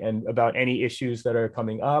openly and about any issues that are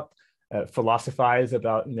coming up, philosophize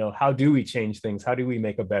about, how do we change things? How do we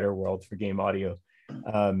make a better world for game audio?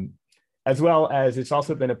 As well as it's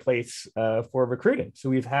also been a place for recruiting. So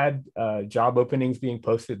we've had job openings being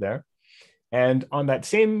posted there. And on that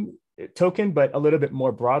same token, but a little bit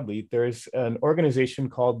more broadly, there's an organization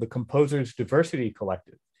called the Composers Diversity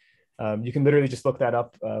Collective. You can literally just look that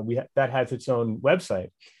up. That has its own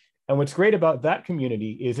website. And what's great about that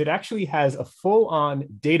community is it actually has a full-on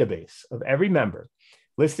database of every member,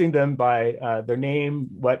 listing them by their name,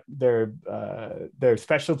 what their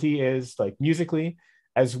specialty is, like musically,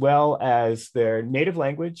 as well as their native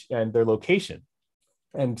language and their location.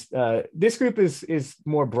 And this group is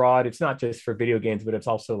more broad. It's not just for video games, but it's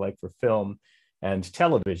also like for film and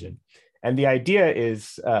television. And the idea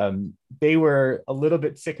is they were a little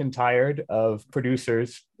bit sick and tired of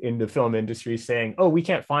producers in the film industry saying, oh, we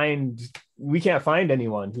can't find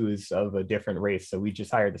anyone who is of a different race, so we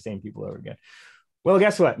just hire the same people over again. Well,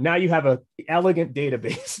 guess what? Now you have an elegant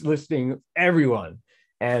database listing everyone.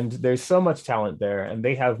 And there's so much talent there, and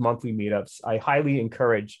they have monthly meetups. I highly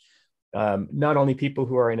encourage not only people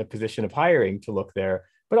who are in a position of hiring to look there,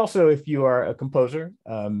 but also if you are a composer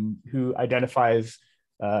who identifies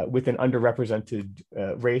with an underrepresented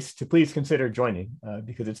race, to please consider joining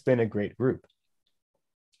because it's been a great group.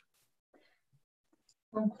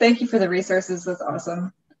 Well, thank you for the resources. That's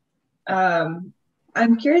awesome.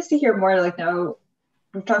 I'm curious to hear more, like now,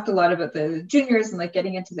 we've talked a lot about the juniors and like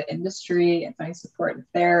getting into the industry and finding support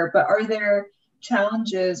there, but are there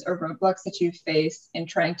challenges or roadblocks that you face in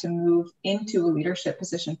trying to move into a leadership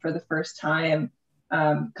position for the first time,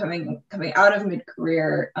 coming out of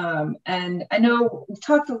mid-career? And I know we've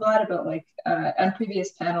talked a lot about like on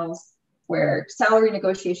previous panels where salary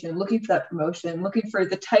negotiation, looking for that promotion, looking for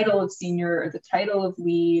the title of senior or the title of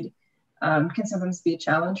lead can sometimes be a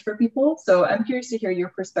challenge for people. So I'm curious to hear your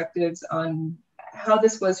perspectives on how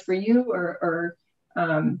this was for you, or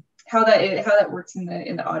how that works in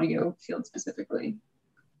the audio field specifically.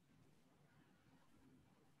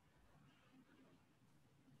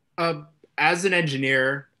 As an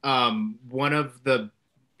engineer, one of the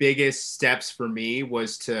biggest steps for me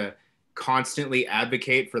was to constantly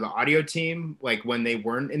advocate for the audio team, like when they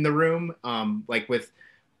weren't in the room, like with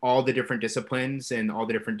all the different disciplines and all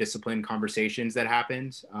the different discipline conversations that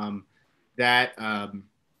happened. That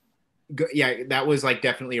was like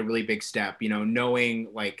definitely a really big step, you know, knowing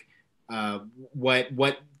like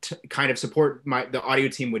what kind of support the audio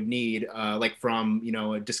team would need, like from, you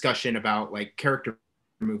know, a discussion about like character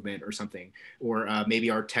movement or something, or maybe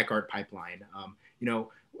our tech art pipeline, you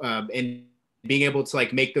know, and being able to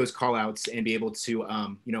like make those call outs and be able to,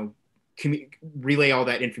 you know, relay all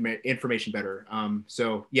that information better.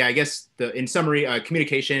 So yeah, I guess in summary,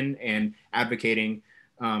 communication and advocating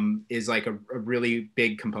is like a really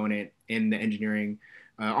big component in the engineering,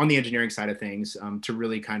 on the engineering side of things, to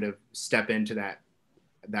really kind of step into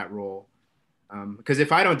that role. Because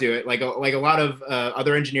if I don't do it, like a lot of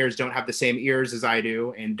other engineers don't have the same ears as I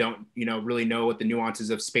do, and don't, you know, really know what the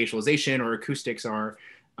nuances of spatialization or acoustics are.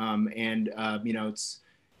 You know, it's,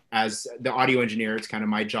 as the audio engineer, it's kind of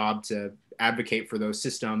my job to advocate for those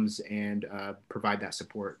systems and provide that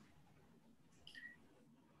support.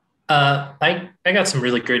 I got some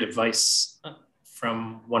really great advice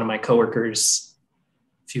from one of my coworkers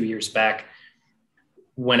a few years back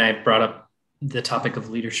when I brought up the topic of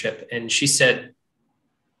leadership. And she said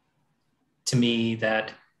to me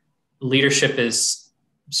that leadership is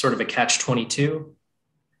sort of a catch-22.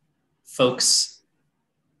 Folks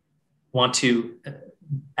want to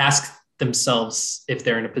ask themselves, if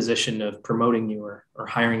they're in a position of promoting you or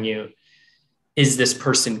hiring you, is this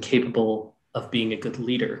person capable of being a good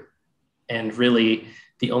leader? And really,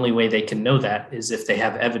 the only way they can know that is if they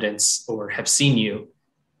have evidence or have seen you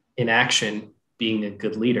in action being a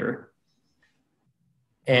good leader.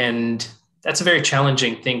 And that's a very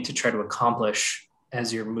challenging thing to try to accomplish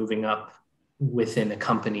as you're moving up within a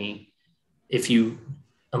company,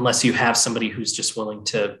 unless you have somebody who's just willing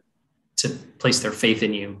to place their faith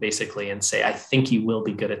in you, basically, and say, I think you will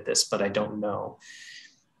be good at this, but I don't know.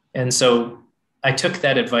 And so I took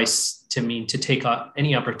that advice to mean to take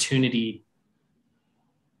any opportunity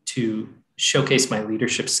to showcase my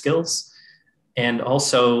leadership skills, and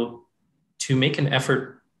also to make an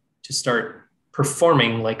effort to start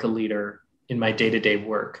performing like a leader in my day-to-day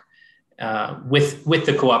work, with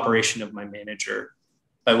the cooperation of my manager,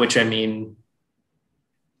 by which I mean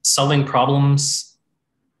solving problems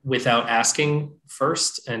without asking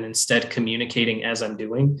first, and instead communicating as I'm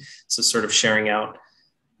doing. So sort of sharing out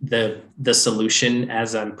the solution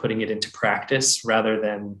as I'm putting it into practice, rather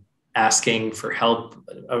than asking for help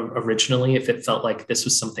originally if it felt like this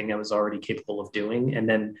was something I was already capable of doing, and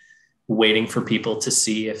then waiting for people to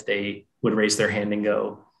see if they would raise their hand and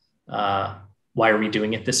go, why are we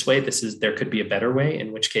doing it this way? There could be a better way,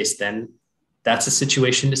 in which case then that's a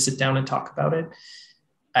situation to sit down and talk about it.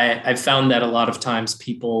 I've found that a lot of times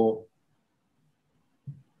people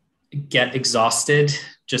get exhausted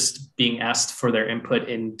just being asked for their input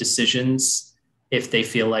in decisions if they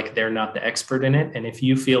feel like they're not the expert in it. And if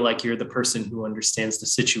you feel like you're the person who understands the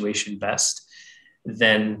situation best,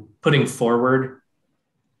 then putting forward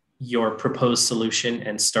your proposed solution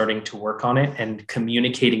and starting to work on it and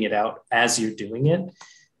communicating it out as you're doing it,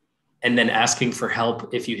 and then asking for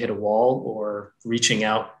help if you hit a wall or reaching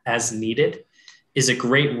out as needed, is a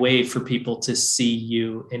great way for people to see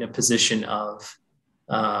you in a position of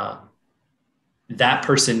that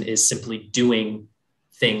person is simply doing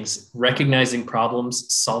things, recognizing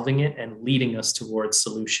problems, solving it, and leading us towards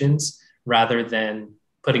solutions, rather than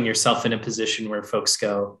putting yourself in a position where folks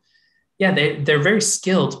go, yeah, they're very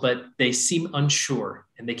skilled, but they seem unsure,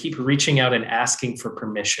 and they keep reaching out and asking for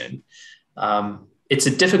permission. It's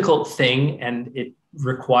a difficult thing, and it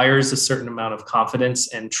requires a certain amount of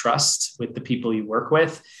confidence and trust with the people you work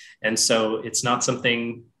with. And so it's not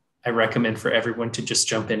something I recommend for everyone to just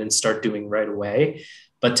jump in and start doing right away,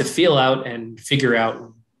 but to feel out and figure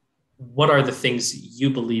out what are the things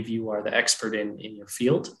you believe you are the expert in your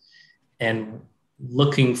field, and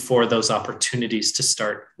looking for those opportunities to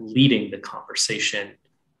start leading the conversation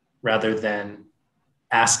rather than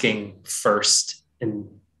asking first and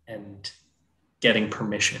getting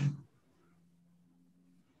permission.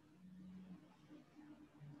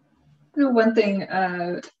 One thing,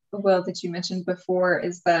 Will, that you mentioned before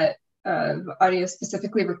is that audio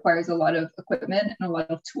specifically requires a lot of equipment and a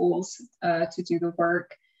lot of tools to do the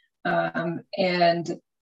work. And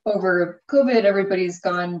over COVID, everybody's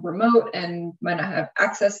gone remote and might not have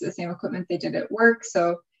access to the same equipment they did at work.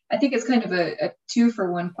 So I think it's kind of a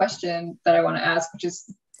 2-for-1 question that I want to ask, which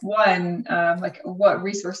is one, like what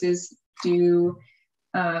resources can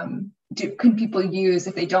people use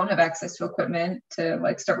if they don't have access to equipment to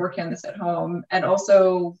like start working on this at home? And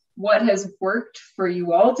also what has worked for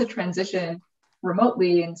you all to transition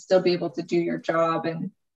remotely and still be able to do your job?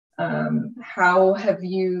 And how have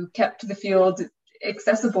you kept the field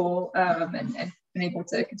accessible and been able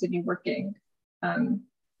to continue working?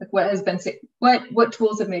 Like what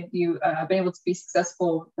tools have made you been able to be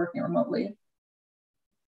successful working remotely?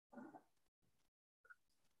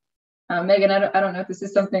 Megan, I don't know if this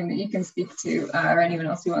is something that you can speak to or anyone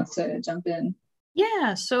else who wants to jump in.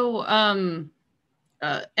 Yeah, so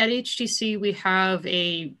at HTC, we have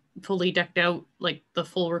a fully decked out, like the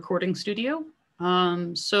full recording studio.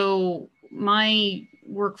 So my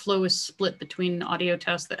workflow is split between audio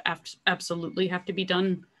tests that absolutely have to be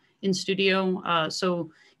done in studio.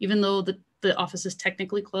 So even though the office is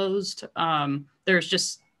technically closed, there's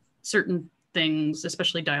just certain things,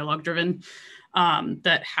 especially dialogue driven,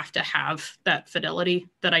 that have to have that fidelity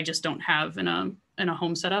that I just don't have in a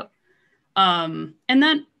home setup. And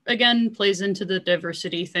that again plays into the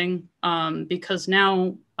diversity thing, because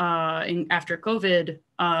now after COVID,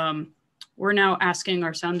 we're now asking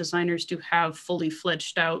our sound designers to have fully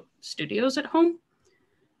fledged out studios at home,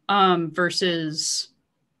 versus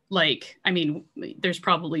like, I mean, there's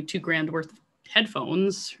probably $2,000 worth of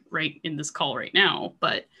headphones right in this call right now,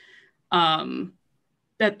 but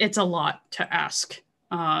that it's a lot to ask,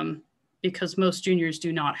 because most juniors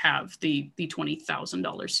do not have the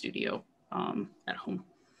 $20,000 studio at home.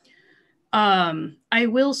 I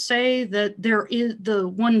will say that there is the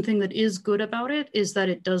one thing that is good about it is that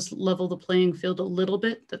it does level the playing field a little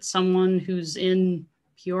bit, that someone who's in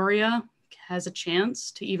Peoria has a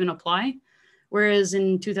chance to even apply. Whereas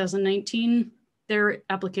in 2019, their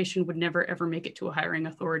application would never, ever make it to a hiring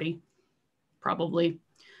authority, probably.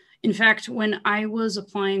 In fact, when I was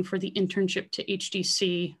applying for the internship to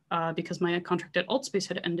HDC, because my contract at Altspace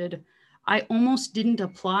had ended, I almost didn't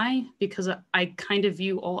apply because I kind of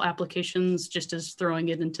view all applications just as throwing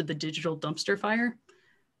it into the digital dumpster fire.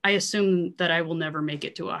 I assume that I will never make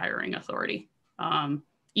it to a hiring authority,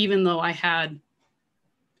 even though I had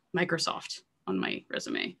Microsoft on my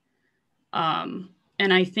resume. And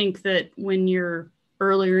I think that when you're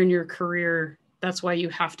earlier in your career, that's why you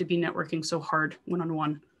have to be networking so hard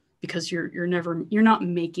one-on-one, because you're not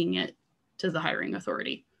making it to the hiring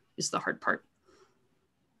authority is the hard part.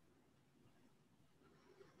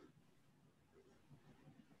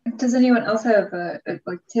 Does anyone else have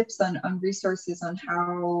like tips on resources on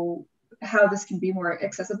how this can be more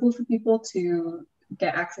accessible for people to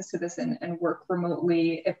get access to this and work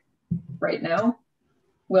remotely right now?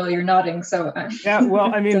 Well, you're nodding, so yeah.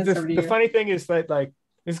 Well, I mean, the funny thing is that like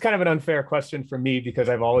this is kind of an unfair question for me because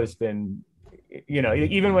I've always been, you know,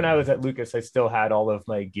 even when I was at Lucas, I still had all of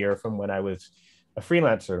my gear from when I was a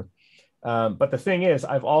freelancer. But the thing is,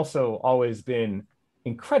 I've also always been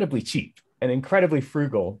incredibly cheap and incredibly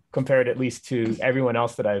frugal compared at least to everyone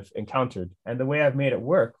else that I've encountered. And the way I've made it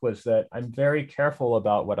work was that I'm very careful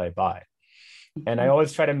about what I buy. And I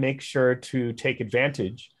always try to make sure to take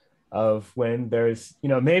advantage of when there's, you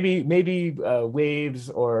know, maybe Waves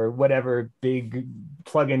or whatever big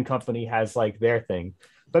plugin company has like their thing.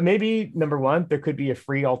 But maybe number one, there could be a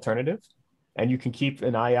free alternative and you can keep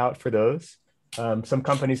an eye out for those. Some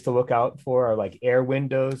companies to look out for are like Air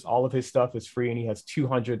Windows. All of his stuff is free and he has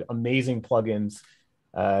 200 amazing plugins.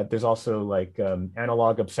 There's also like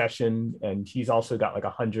Analog Obsession, and he's also got like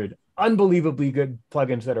 100 unbelievably good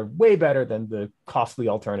plugins that are way better than the costly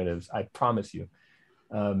alternatives, I promise you.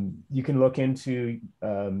 You can look into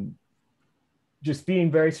just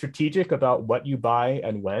being very strategic about what you buy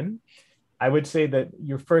and when. I would say that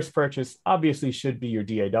your first purchase obviously should be your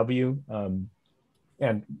DAW,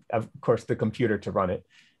 and of course the computer to run it.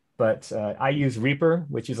 But I use Reaper,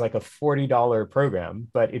 which is like a $40 program,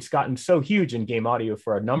 but it's gotten so huge in game audio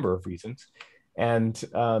for a number of reasons. And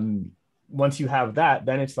once you have that,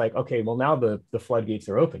 then it's like, okay, well now the floodgates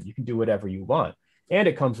are open. You can do whatever you want. And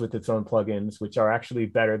it comes with its own plugins, which are actually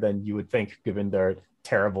better than you would think, given their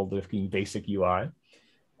terrible looking basic UI.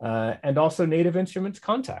 And also Native Instruments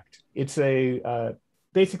Contact. It's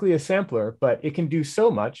basically a sampler, but it can do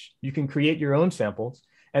so much. You can create your own samples.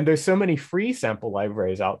 And there's so many free sample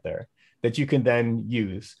libraries out there that you can then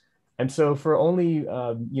use. And so for only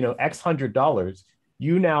X $100,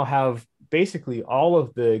 you now have basically all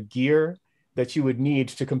of the gear that you would need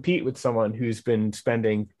to compete with someone who's been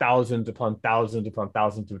spending thousands upon thousands upon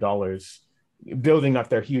thousands of dollars building up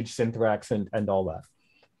their huge synth racks and all that.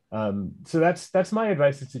 So that's my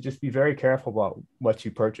advice, is to just be very careful about what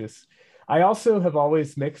you purchase. I also have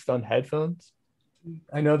always mixed on headphones.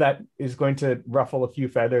 I know that is going to ruffle a few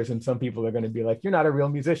feathers, and some people are going to be like, "You're not a real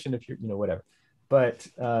musician if you're, whatever." But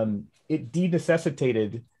it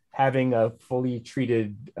necessitated having a fully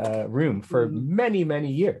treated room for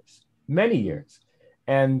many years,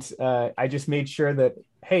 and I just made sure that,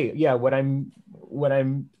 hey, yeah, what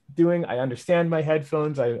I'm doing, I understand my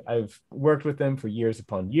headphones. I've worked with them for years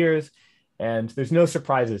upon years, and there's no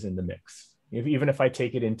surprises in the mix. Even if I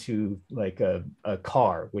take it into like a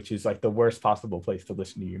car, which is like the worst possible place to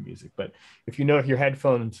listen to your music. But if you know your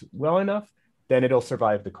headphones well enough, then it'll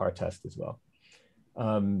survive the car test as well.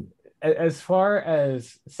 As far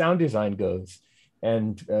as sound design goes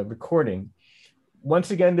and recording,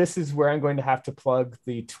 once again, this is where I'm going to have to plug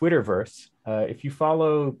the Twitterverse. If you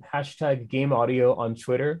follow #GameAudio on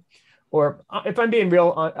Twitter, or if I'm being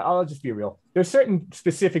real, I'll just be real. There's certain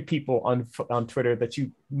specific people on Twitter that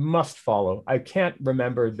you must follow. I can't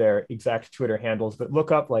remember their exact Twitter handles, but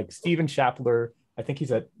look up like Steven Shapler. I think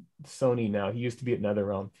he's at Sony now. He used to be at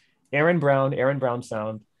NetherRealm. Aaron Brown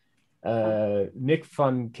Sound. Nick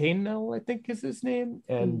Von Canel, I think is his name,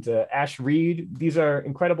 and Ash Reed. These are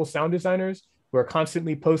incredible sound designers who are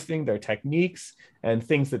constantly posting their techniques and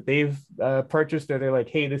things that they've purchased, or they're like,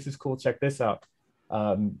 hey, this is cool, check this out.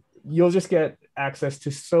 You'll just get access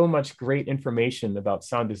to so much great information about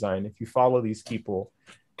sound design if you follow these people.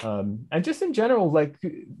 And just in general, like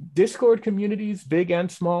Discord communities, big and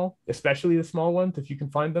small, especially the small ones, if you can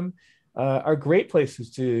find them, are great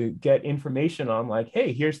places to get information on like,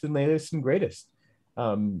 hey, here's the latest and greatest.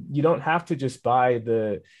 You don't have to just buy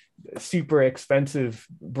the super expensive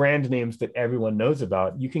brand names that everyone knows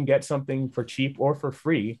about. You can get something for cheap or for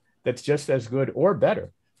free that's just as good or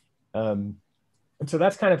better. And so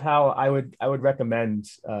that's kind of how I would recommend,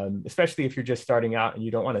 especially if you're just starting out and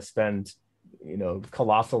you don't want to spend,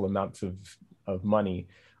 colossal amounts of money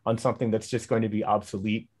on something that's just going to be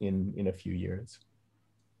obsolete in a few years.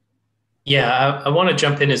 Yeah, I want to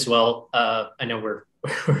jump in as well. I know we're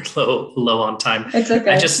low on time. It's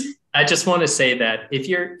okay. I just want to say that if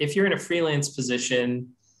you're in a freelance position,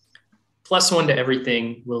 +1 to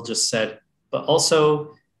everything Will just said, but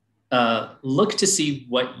also look to see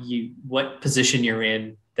what position you're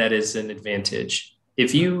in that is an advantage.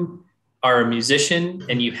 If you are a musician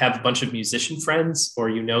and you have a bunch of musician friends,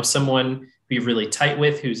 or someone who you're really tight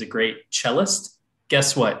with who's a great cellist,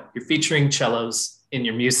 guess what? You're featuring cellos in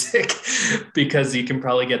your music because you can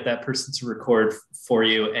probably get that person to record for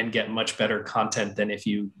you and get much better content than if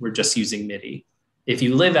you were just using MIDI. If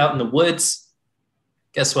you live out in the woods,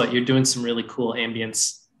 guess what? You're doing some really cool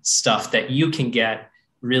ambience stuff that you can get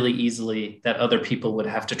really easily that other people would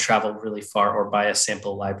have to travel really far or buy a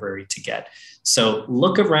sample library to get. So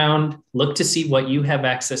look around, look to see what you have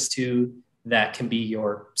access to that can be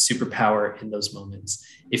your superpower in those moments.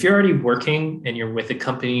 If you're already working and you're with a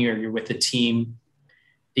company or you're with a team,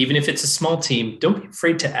 even if it's a small team, don't be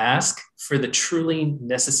afraid to ask for the truly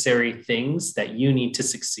necessary things that you need to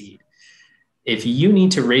succeed. If you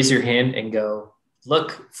need to raise your hand and go,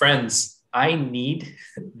 look, friends, I need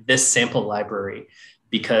this sample library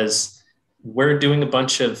because we're doing a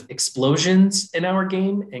bunch of explosions in our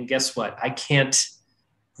game. And guess what? I can't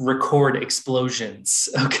record explosions.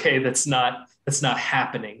 Okay, that's not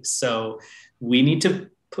happening. So we need to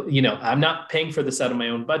I'm not paying for this out of my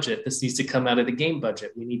own budget. This needs to come out of the game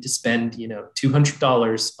budget. We need to spend,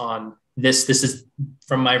 $200 on this. This is,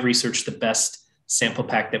 from my research, the best sample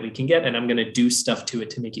pack that we can get. And I'm going to do stuff to it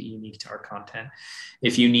to make it unique to our content.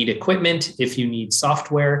 If you need equipment, if you need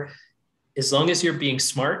software, as long as you're being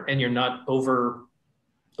smart and you're not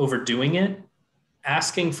overdoing it,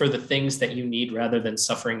 asking for the things that you need rather than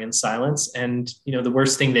suffering in silence. And, the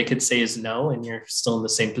worst thing they could say is no, and you're still in the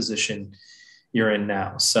same position you're in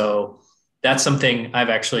now. So that's something I've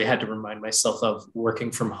actually had to remind myself of working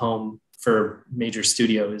from home for major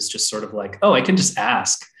studio, is just sort of like, oh, I can just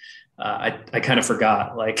ask. I kind of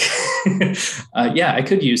forgot, like, yeah, I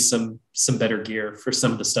could use some better gear for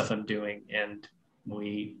some of the stuff I'm doing. And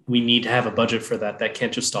we need to have a budget for that. That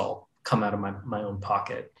can't just all come out of my own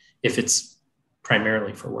pocket if it's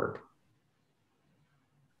primarily for work.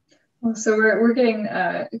 Well, so we're getting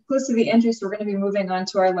close to the end here, so we're going to be moving on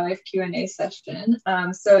to our live Q&A session.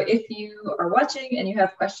 So if you are watching and you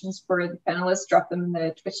have questions for the panelists, drop them in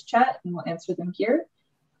the Twitch chat and we'll answer them here.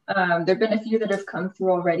 There have been a few that have come through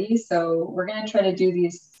already, so we're going to try to do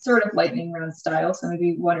these sort of lightning round style. So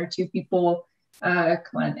maybe 1 or 2 people come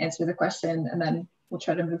on and answer the question, and then we'll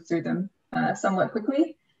try to move through them somewhat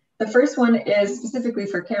quickly. The first one is specifically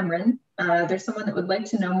for Cameron. There's someone that would like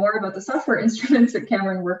to know more about the software instruments that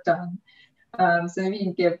Cameron worked on. So maybe you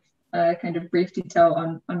can give kind of brief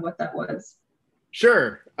detail on what that was.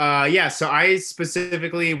 Sure. Yeah, so I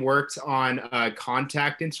specifically worked on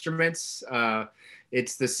contact instruments.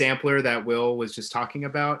 It's the sampler that Will was just talking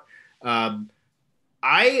about.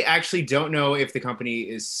 I actually don't know if the company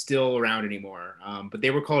is still around anymore, but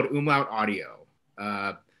they were called Umlaut Audio.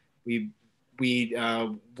 We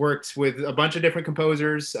worked with a bunch of different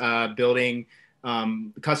composers, building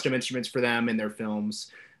custom instruments for them in their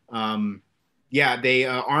films. Yeah, they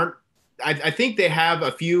aren't. I think they have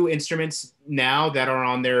a few instruments now that are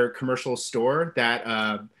on their commercial store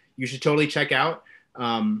that you should totally check out.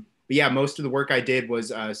 But yeah, most of the work I did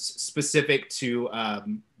was specific to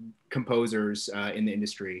composers in the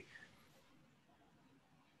industry.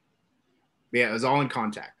 But yeah, it was all in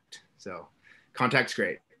Contact. So Contact's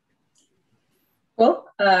great. Well,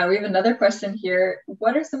 we have another question here.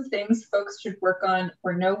 What are some things folks should work on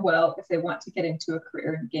or know well if they want to get into a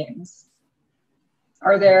career in games?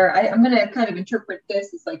 Are there, I'm going to kind of interpret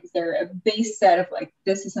this as like, is there a base set of like,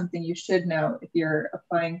 this is something you should know if you're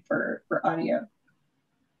applying for audio?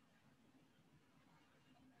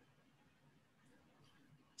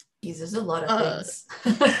 There's a lot of things.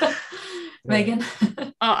 Megan?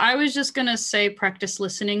 I was just going to say practice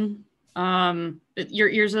listening. Your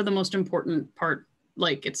ears are the most important part.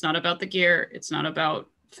 Like, it's not about the gear. It's not about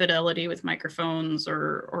fidelity with microphones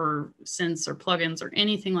or synths or plugins or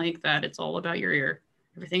anything like that. It's all about your ear.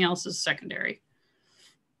 Everything else is secondary.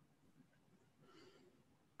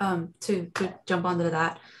 To jump onto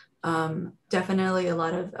that, definitely a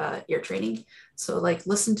lot of ear training. So like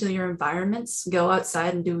listen to your environments, go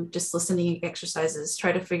outside and do just listening exercises,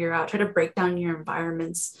 try to break down your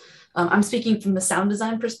environments. I'm speaking from the sound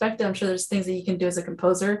design perspective. I'm sure there's things that you can do as a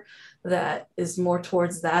composer that is more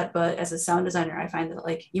towards that. But as a sound designer, I find that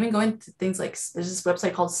like even going to things like there's this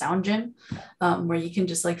website called Sound Gym where you can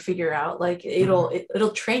just like figure out like it'll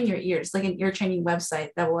train your ears, like an ear training website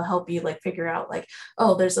that will help you like figure out like,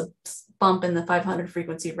 oh, there's a bump in the 500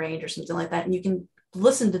 frequency range or something like that. And you can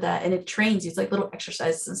listen to that and it trains you. It's like little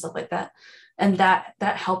exercises and stuff like that. And that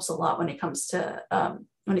helps a lot when it comes to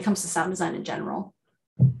sound design in general.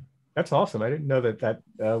 That's awesome. I didn't know that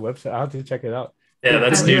website. I'll have to check it out. Yeah,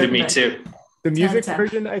 that's new to me too. The music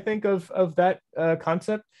version, I think, of that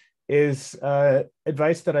concept is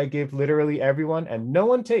advice that I give literally everyone and no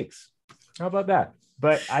one takes. How about that?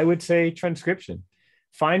 But I would say transcription.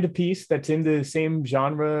 Find a piece that's in the same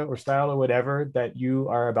genre or style or whatever that you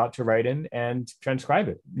are about to write in and transcribe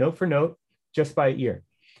it note for note, just by ear.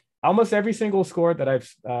 Almost every single score that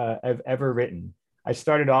I've ever written, I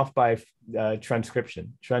started off by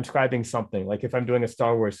transcribing something. Like if I'm doing a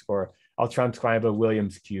Star Wars score, I'll transcribe a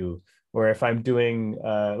Williams cue. Or if I'm doing,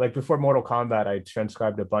 like before Mortal Kombat, I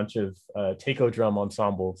transcribed a bunch of taiko drum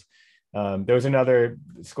ensembles. There was another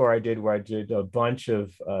score I did where I did a bunch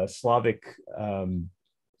of Slavic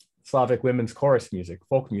women's chorus music,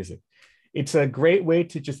 folk music. It's a great way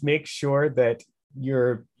to just make sure that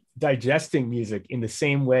you're digesting music in the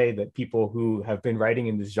same way that people who have been writing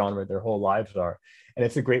in this genre their whole lives are. And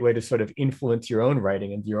it's a great way to sort of influence your own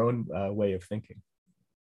writing and your own way of thinking.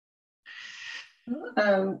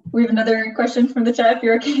 We have another question from the chat. If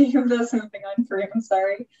you're okay with us moving on, Kareem, I'm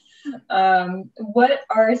sorry. What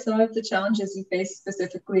are some of the challenges you face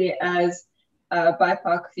specifically as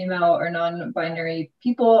BIPOC, female or non-binary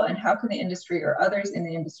people, and how can the industry or others in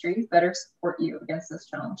the industry better support you against those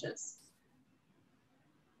challenges?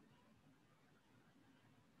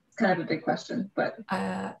 It's kind of a big question, but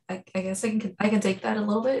I guess I can take that a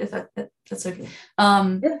little bit if that's okay.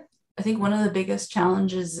 Yeah. I think one of the biggest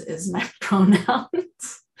challenges is my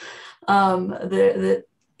pronouns.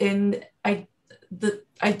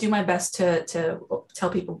 I do my best to tell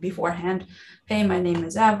people beforehand, hey, my name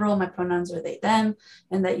is Avril, my pronouns are they, them,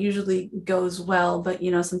 and that usually goes well. But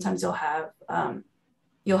sometimes you'll have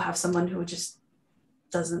someone who just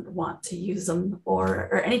doesn't want to use them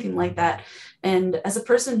or anything like that. And as a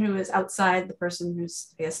person who is outside, the person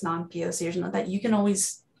who's, I guess, non-POC or something like that, you can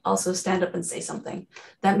always also stand up and say something.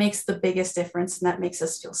 That makes the biggest difference, and that makes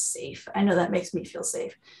us feel safe. I know that makes me feel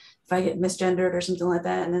safe. If I get misgendered or something like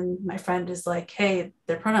that, and then my friend is like, hey,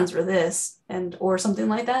 their pronouns were this, or something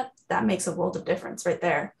like that, that makes a world of difference right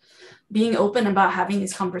there. Being open about having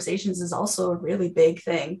these conversations is also a really big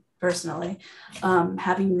thing, personally.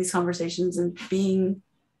 Having these conversations and being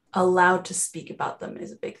allowed to speak about them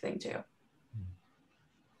is a big thing too.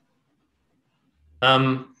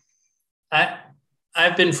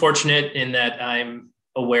 I've been fortunate in that I'm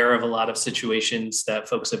aware of a lot of situations that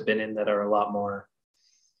folks have been in that are a lot more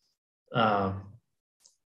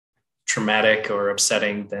traumatic or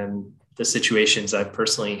upsetting than the situations I've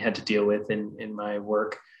personally had to deal with in my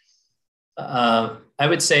work. I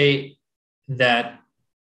would say that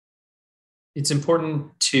it's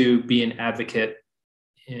important to be an advocate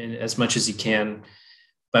in as much as you can,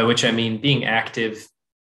 by which I mean being active,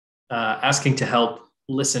 asking to help,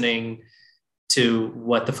 listening to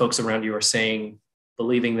what the folks around you are saying,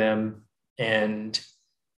 believing them, and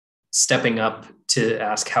stepping up to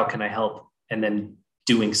ask, how can I help? And then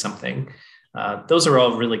doing something. Those are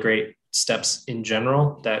all really great steps in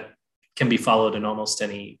general that can be followed in almost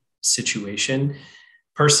any situation.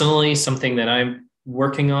 Personally, something that I'm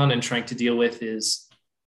working on and trying to deal with is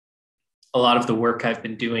a lot of the work I've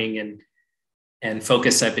been doing and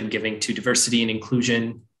focus I've been giving to diversity and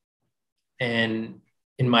inclusion. And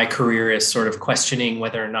in my career is sort of questioning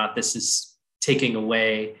whether or not this is taking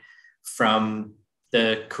away from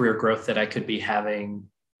the career growth that I could be having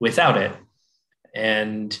without it.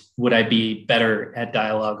 And would I be better at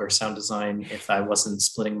dialogue or sound design if I wasn't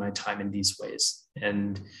splitting my time in these ways?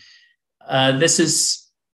 And this is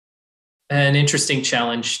an interesting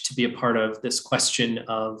challenge to be a part of, this question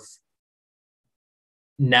of,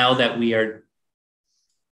 now that we are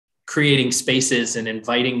creating spaces and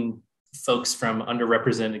inviting folks from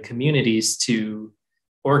underrepresented communities to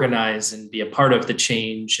organize and be a part of the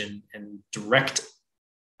change and direct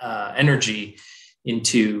energy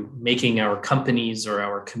into making our companies or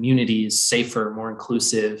our communities safer, more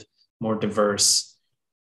inclusive, more diverse.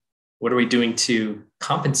 What are we doing to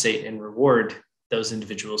compensate and reward those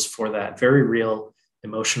individuals for that very real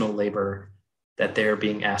emotional labor that they're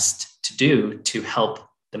being asked to do to help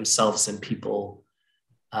themselves and people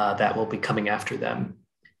that will be coming after them?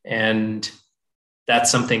 And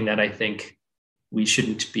that's something that I think we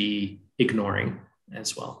shouldn't be ignoring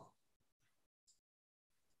as well.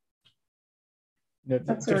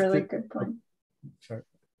 That's a really good point. Sorry.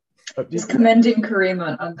 Just commending Kareem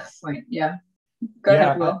on that point. Yeah. Go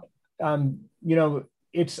ahead, Will. You know,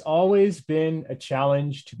 it's always been a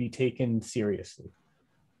challenge to be taken seriously.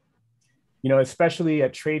 You know, especially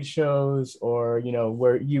at trade shows or, you know,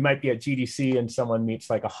 where you might be at GDC and someone meets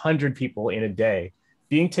like 100 people in a day.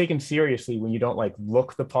 Being taken seriously when you don't like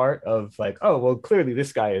look the part of like, oh, well, clearly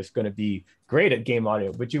this guy is going to be great at game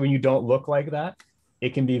audio, but when you don't look like that,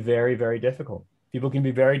 it can be very, very difficult. People can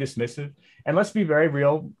be very dismissive. And let's be very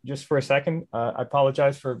real just for a second. I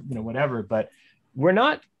apologize for, you know, whatever, but we're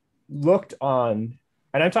not looked on,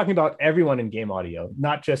 and I'm talking about everyone in game audio,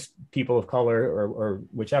 not just people of color or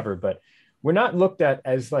whichever, but we're not looked at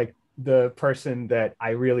as like the person that I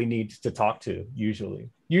really need to talk to usually.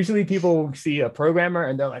 Usually people see a programmer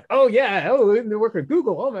and they're like, oh yeah, oh, they work at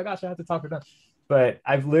Google. Oh my gosh, I have to talk to them. But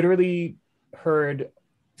I've literally heard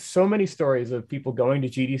so many stories of people going to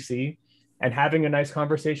GDC and having a nice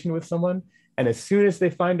conversation with someone. And as soon as they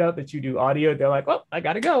find out that you do audio, they're like, oh, I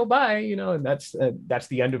gotta go, bye, you know, and that's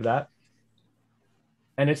the end of that.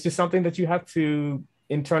 And it's just something that you have to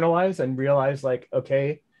internalize and realize like,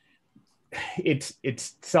 okay, it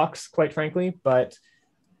sucks, quite frankly, but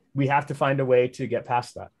we have to find a way to get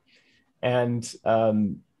past that. And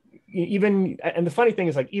and the funny thing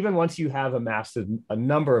is like, even once you have amassed a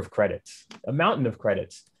number of credits, a mountain of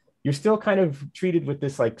credits, you're still kind of treated with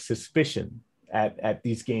this like suspicion at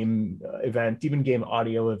these game events, even game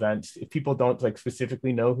audio events. If people don't like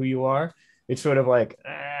specifically know who you are, it's sort of like,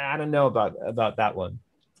 I don't know about that one.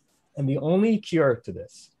 And the only cure to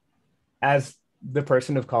this, as the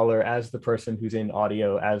person of color, as the person who's in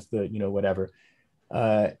audio, as the, you know, whatever,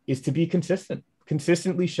 is to be consistent.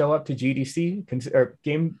 Consistently show up to GDC,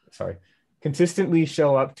 consistently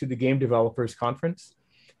show up to the Game Developers Conference,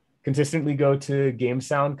 consistently go to Game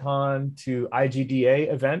SoundCon, to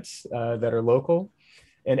IGDA events that are local,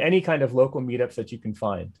 and any kind of local meetups that you can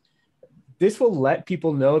find. This will let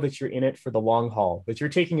people know that you're in it for the long haul, that you're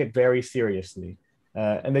taking it very seriously,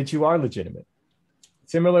 and that you are legitimate.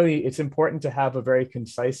 Similarly, it's important to have a very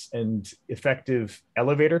concise and effective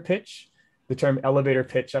elevator pitch. The term elevator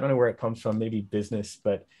pitch, I don't know where it comes from, maybe business,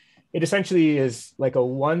 but it essentially is like a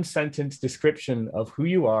one-sentence description of who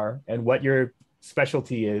you are and what your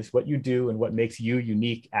specialty is, what you do, and what makes you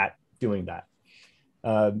unique at doing that.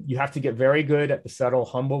 You have to get very good at the subtle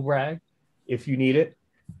humble brag if you need it.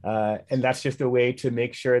 And that's just a way to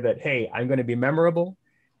make sure that, hey, I'm going to be memorable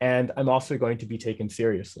and I'm also going to be taken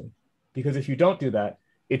seriously. Because if you don't do that,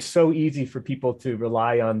 it's so easy for people to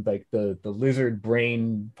rely on like the lizard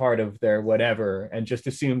brain part of their whatever and just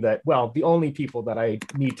assume that, well, the only people that I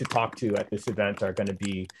need to talk to at this event are going to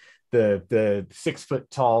be the 6 foot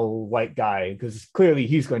tall white guy, because clearly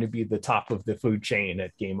he's going to be the top of the food chain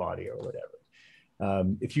at game audio or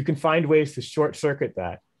whatever. If you can find ways to short circuit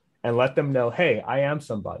that and let them know, hey, I am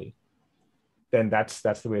somebody, then that's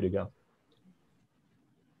the way to go.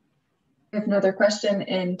 We have another question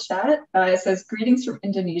in chat. It says, greetings from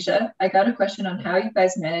Indonesia. I got a question on how you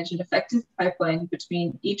guys manage an effective pipeline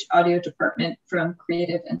between each audio department from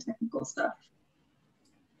creative and technical stuff.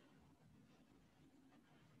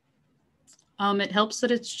 It helps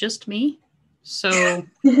that it's just me. So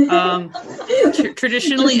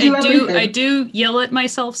traditionally I do yell at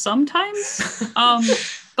myself sometimes,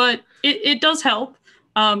 but it does help.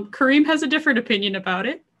 Kareem has a different opinion about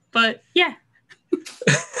it, but yeah.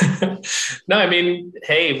 No, I mean,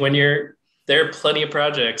 hey, there are plenty of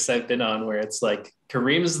projects I've been on where it's like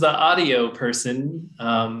Kareem's the audio person,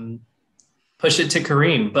 push it to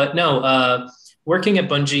Kareem. But no, working at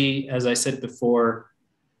Bungie, as I said before,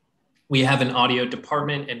 we have an audio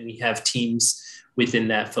department and we have teams within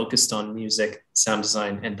that focused on music, sound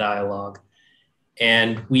design, and dialogue.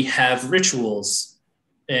 And we have rituals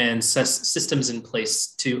and systems in place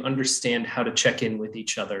to understand how to check in with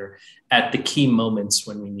each other at the key moments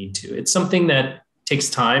when we need to. It's something that takes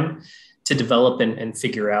time to develop and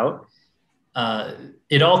figure out.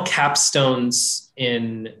 It all capstones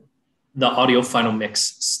in the audio final mix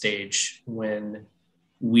stage when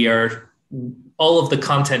all of the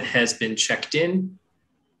content has been checked in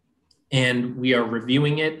and we are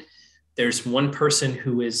reviewing it. There's one person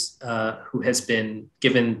who has been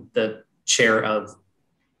given the chair of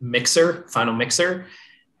final mixer,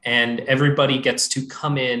 and everybody gets to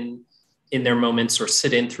come in their moments or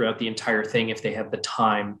sit in throughout the entire thing if they have the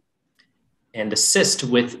time and assist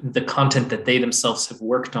with the content that they themselves have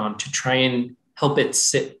worked on to try and help it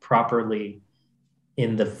sit properly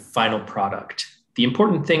in the final product. The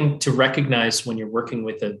important thing to recognize when you're working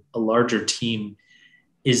with a larger team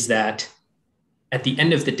is that at the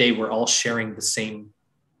end of the day, we're all sharing the same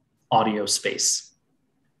audio space.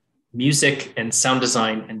 Music and sound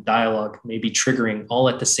design and dialogue may be triggering all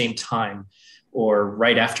at the same time or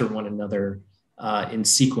right after one another in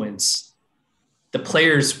sequence. The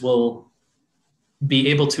players will be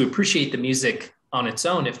able to appreciate the music on its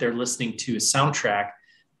own if they're listening to a soundtrack.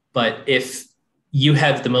 But if you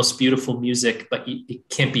have the most beautiful music, but it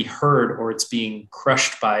can't be heard or it's being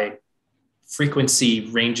crushed by frequency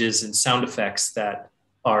ranges and sound effects that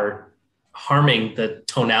are harming the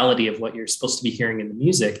tonality of what you're supposed to be hearing in the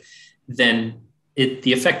music, then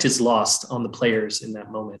the effect is lost on the players in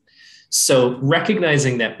that moment. So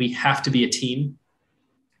recognizing that we have to be a team,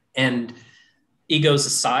 and egos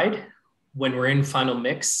aside, when we're in final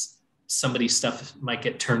mix, somebody's stuff might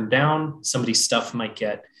get turned down, somebody's stuff might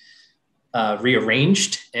get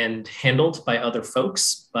rearranged and handled by other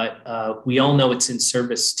folks, but we all know it's in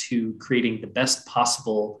service to creating the best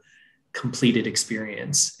possible completed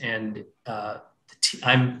experience. And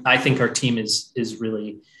I think our team is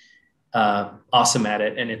really awesome at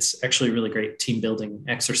it, and it's actually a really great team building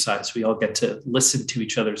exercise. We all get to listen to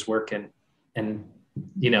each other's work, and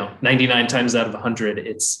 99 times out of 100,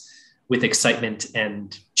 it's with excitement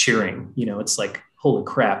and cheering. It's like, holy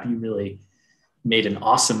crap, you really made an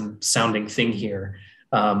awesome sounding thing here.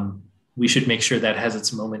 We should make sure that has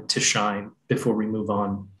its moment to shine before we move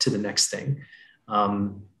on to the next thing.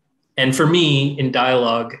 And for me, in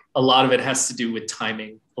dialogue, a lot of it has to do with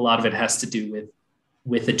timing. A lot of it has to do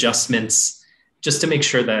with adjustments, just to make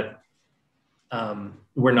sure that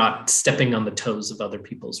we're not stepping on the toes of other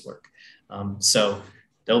people's work. So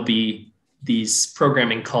there'll be these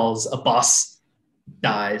programming calls, a boss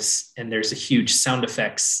dies, and there's a huge sound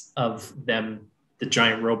effects of them, the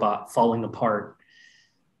giant robot falling apart.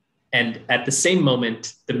 And at the same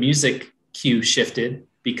moment, the music cue shifted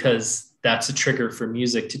because that's a trigger for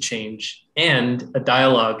music to change, and a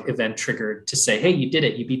dialogue event triggered to say, hey, you did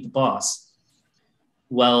it, you beat the boss.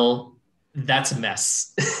 Well, that's a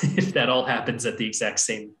mess if that all happens at the exact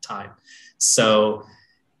same time. So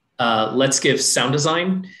let's give sound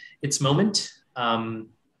design its moment.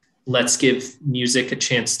 Let's give music a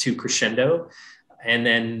chance to crescendo. And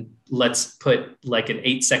then let's put like an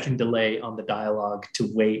 8-second delay on the dialogue to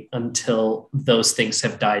wait until those things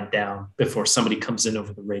have died down before somebody comes in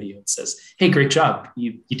over the radio and says, hey, great job.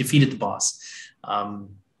 You defeated the boss.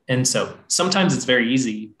 And so sometimes it's very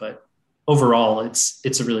easy, but overall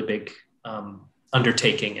it's a really big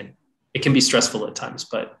undertaking, and it can be stressful at times,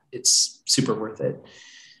 but it's super worth it.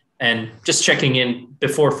 And just checking in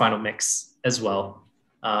before final mix as well.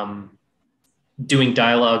 Doing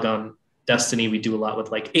dialogue on Destiny, we do a lot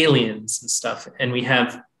with like aliens and stuff, and we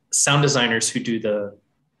have sound designers who do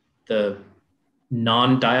the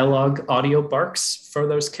non-dialogue audio barks for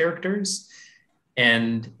those characters.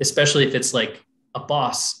 And especially if it's like a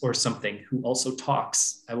boss or something who also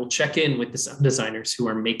talks, I will check in with the sound designers who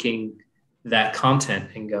are making that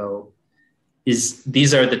content and go,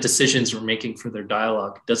 these are the decisions we're making for their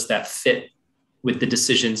dialogue. Does that fit with the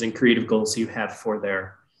decisions and creative goals you have for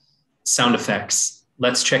their sound effects.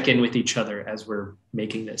 Let's check in with each other as we're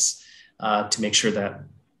making this to make sure that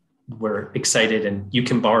we're excited, and you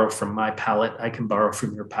can borrow from my palette, I can borrow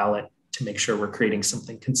from your palette to make sure we're creating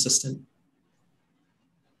something consistent.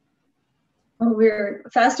 Well, we're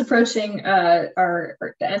fast approaching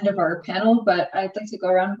the end of our panel, but I'd like to go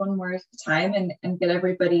around one more time and get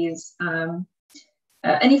everybody's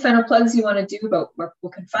any final plugs you want to do about where people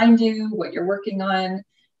can find you, what you're working on,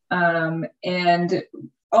 and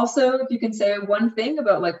also if you can say one thing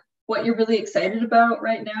about like what you're really excited about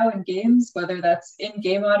right now in games, whether that's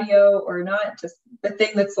in-game audio or not, just the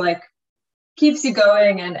thing that's like keeps you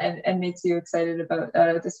going and makes you excited about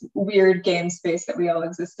this weird game space that we all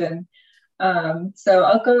exist in. So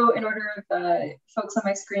I'll go in order of folks on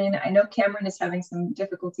my screen. I know Cameron is having some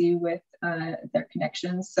difficulty with their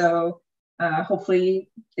connection, so hopefully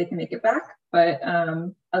they can make it back, but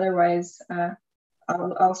otherwise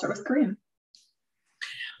I'll start with Kareem.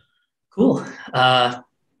 Cool.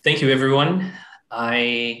 Thank you, everyone.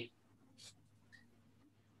 I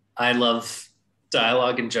love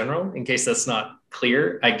dialogue in general. In case that's not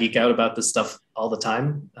clear, I geek out about this stuff all the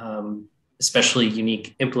time, especially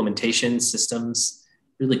unique implementation systems,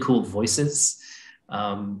 really cool voices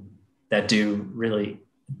that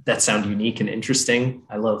sound unique and interesting.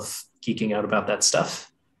 I love geeking out about that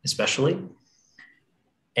stuff, especially.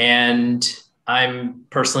 And I'm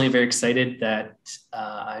personally very excited that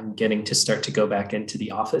I'm getting to start to go back into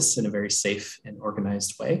the office in a very safe and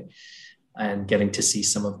organized way and getting to see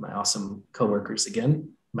some of my awesome coworkers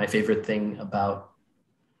again. My favorite thing about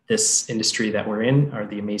this industry that we're in are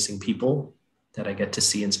the amazing people that I get to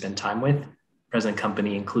see and spend time with, present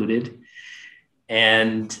company included.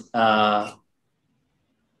 And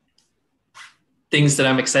things that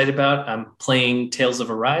I'm excited about, I'm playing Tales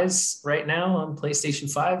of Arise right now on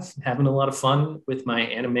PlayStation 5, having a lot of fun with my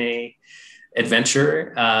anime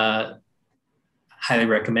adventure. Highly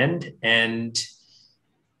recommend. And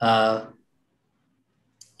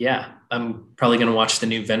yeah, I'm probably gonna watch the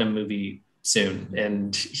new Venom movie soon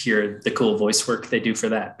and hear the cool voice work they do for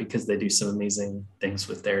that, because they do some amazing things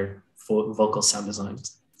with their vocal sound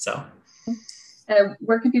designs. So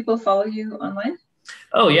where can people follow you online?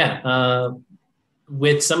 Oh yeah,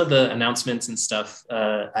 with some of the announcements and stuff,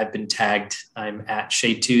 I've been tagged. I'm at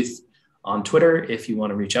Shadetooth on Twitter. If you want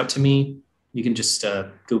to reach out to me, you can just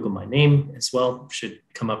Google my name as well. Should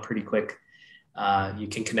come up pretty quick. You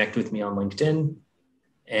can connect with me on LinkedIn.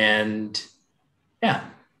 And yeah.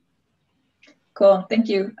 Cool, thank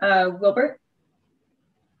you. Wilbert?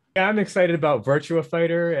 Yeah, I'm excited about Virtua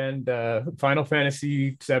Fighter and Final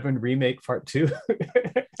Fantasy VII Remake Part 2.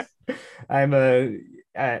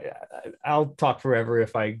 I'll talk forever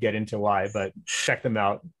if I get into why, but check them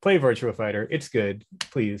out. Play Virtua Fighter. It's good,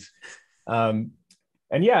 please. And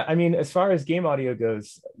yeah, I mean, as far as game audio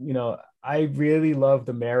goes, you know, I really love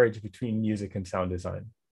the marriage between music and sound design.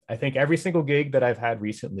 I think every single gig that I've had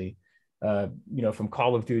recently, you know, from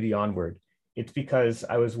Call of Duty onward, it's because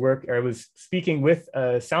I was speaking with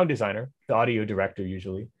a sound designer, the audio director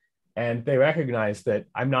usually, and they recognize that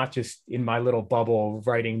I'm not just in my little bubble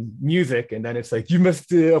writing music, and then it's like, you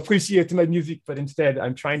must appreciate my music, but instead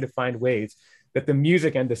I'm trying to find ways that the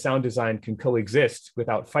music and the sound design can coexist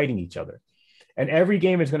without fighting each other. And every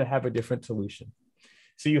game is going to have a different solution.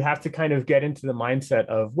 So you have to kind of get into the mindset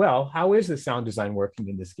of, well, how is the sound design working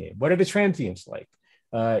in this game? What are the transients like?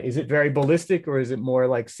 Is it very ballistic or is it more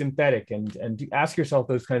like synthetic? And ask yourself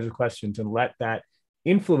those kinds of questions and let that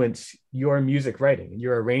influence your music writing and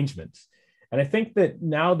your arrangements. And I think that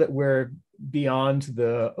now that we're beyond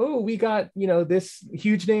we got, you know, this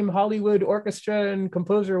huge name Hollywood orchestra and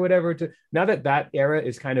composer or whatever, now that era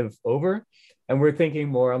is kind of over, and we're thinking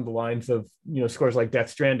more on the lines of, you know, scores like Death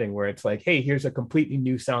Stranding, where it's like, hey, here's a completely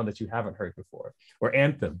new sound that you haven't heard before, or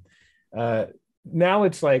Anthem. Now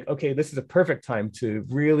it's like, okay, this is a perfect time to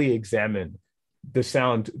really examine the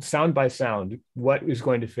sound by sound, what is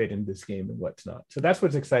going to fit in this game and what's not. So that's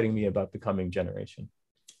what's exciting me about the coming generation.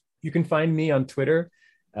 You can find me on Twitter.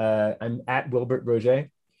 I'm at Wilbert Roger.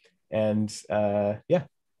 And yeah,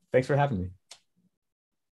 thanks for having me.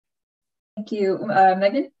 Thank you.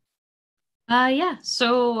 Megan? Yeah,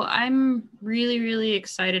 so I'm really, really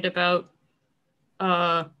excited about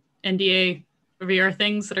NDA VR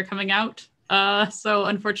things that are coming out. So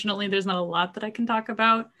unfortunately, there's not a lot that I can talk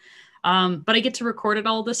about. But I get to record it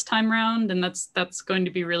all this time around, and that's going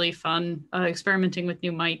to be really fun. Experimenting with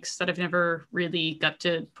new mics that I've never really got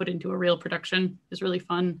to put into a real production is really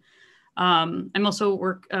fun. I'm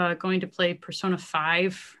also going to play Persona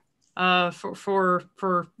 5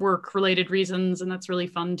 for work-related reasons, and that's really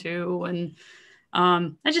fun too. And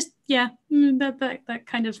That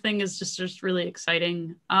kind of thing is just really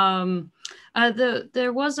exciting.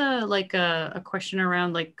 There was a question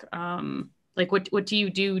around what do you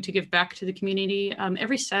do to give back to the community?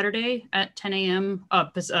 Every Saturday at 10 a.m.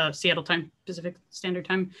 Seattle time, Pacific Standard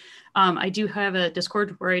Time, I do have a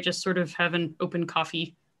Discord where I just sort of have an open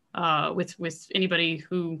coffee with anybody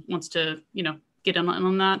who wants to, get in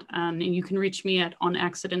on that. And you can reach me at On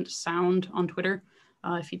Accident Sound on Twitter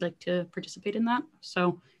if you'd like to participate in that.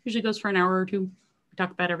 So usually goes for an hour or two. We talk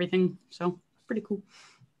about everything. So pretty cool.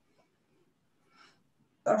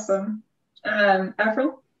 Awesome.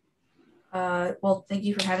 Avril? Well, thank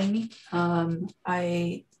you for having me. I'm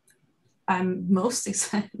most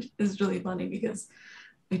excited. It's really funny because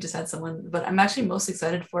we just had someone, but I'm actually most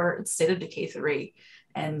excited for State of Decay 3.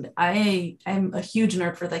 And I'm a huge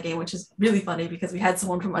nerd for that game, which is really funny because we had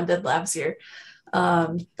someone from Undead Labs here.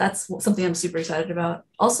 That's something I'm super excited about.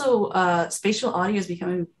 Also, spatial audio is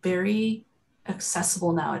becoming very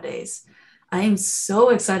accessible nowadays. I am so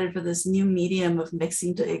excited for this new medium of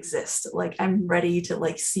mixing to exist. Like, I'm ready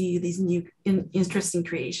to see these new interesting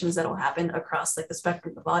creations that will happen across the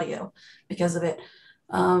spectrum of audio because of it.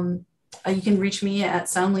 You can reach me at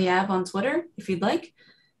SoundlyAv on Twitter if you'd like.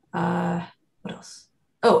 What else?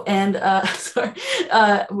 Oh, and sorry,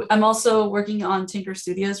 I'm also working on Tinker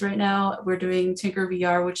Studios right now. We're doing Tinker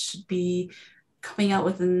VR, which should be coming out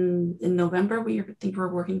in November. We think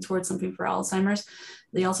we're working towards something for Alzheimer's,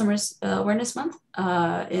 the Alzheimer's Awareness Month.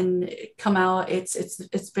 And come out,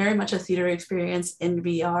 it's very much a theater experience in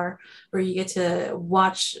VR where you get to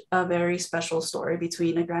watch a very special story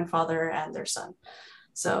between a grandfather and their son.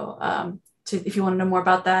 So if you want to know more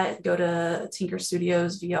about that, go to Tinker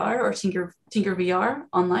Studios VR or Tinker VR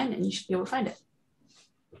online, and you should be able to find it.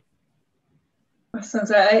 Awesome.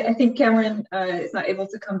 So I think Cameron is not able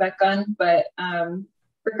to come back on, but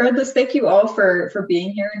regardless, thank you all for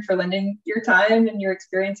being here and for lending your time and your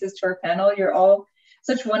experiences to our panel. You're all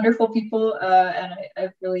such wonderful people, and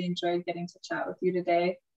I've really enjoyed getting to chat with you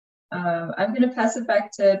today. I'm going to pass it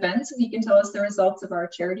back to Ben so he can tell us the results of our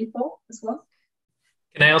charity poll as well.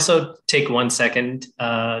 Can I also take 1 second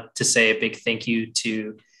to say a big thank you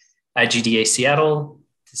to IGDA Seattle,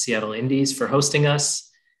 to Seattle Indies for hosting us,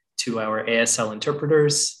 to our ASL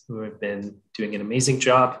interpreters who have been doing an amazing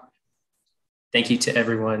job. Thank you to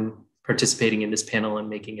everyone participating in this panel and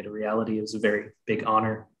making it a reality. It was a very big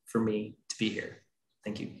honor for me to be here.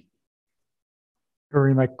 Thank you.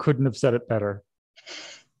 Kareem, I couldn't have said it better.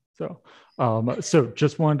 So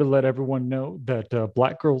just wanted to let everyone know that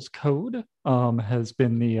Black Girls Code has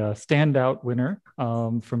been the standout winner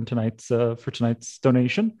from tonight's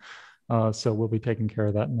donation. So we'll be taking care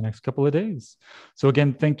of that in the next couple of days. So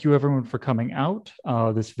again, thank you everyone for coming out.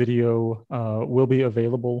 This video will be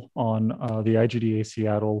available on the IGDA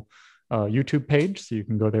Seattle YouTube page, so you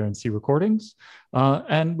can go there and see recordings.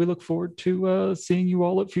 And we look forward to seeing you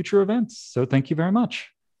all at future events. So thank you very much.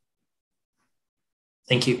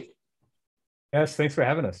 Thank you. Yes, thanks for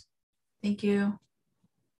having us. Thank you.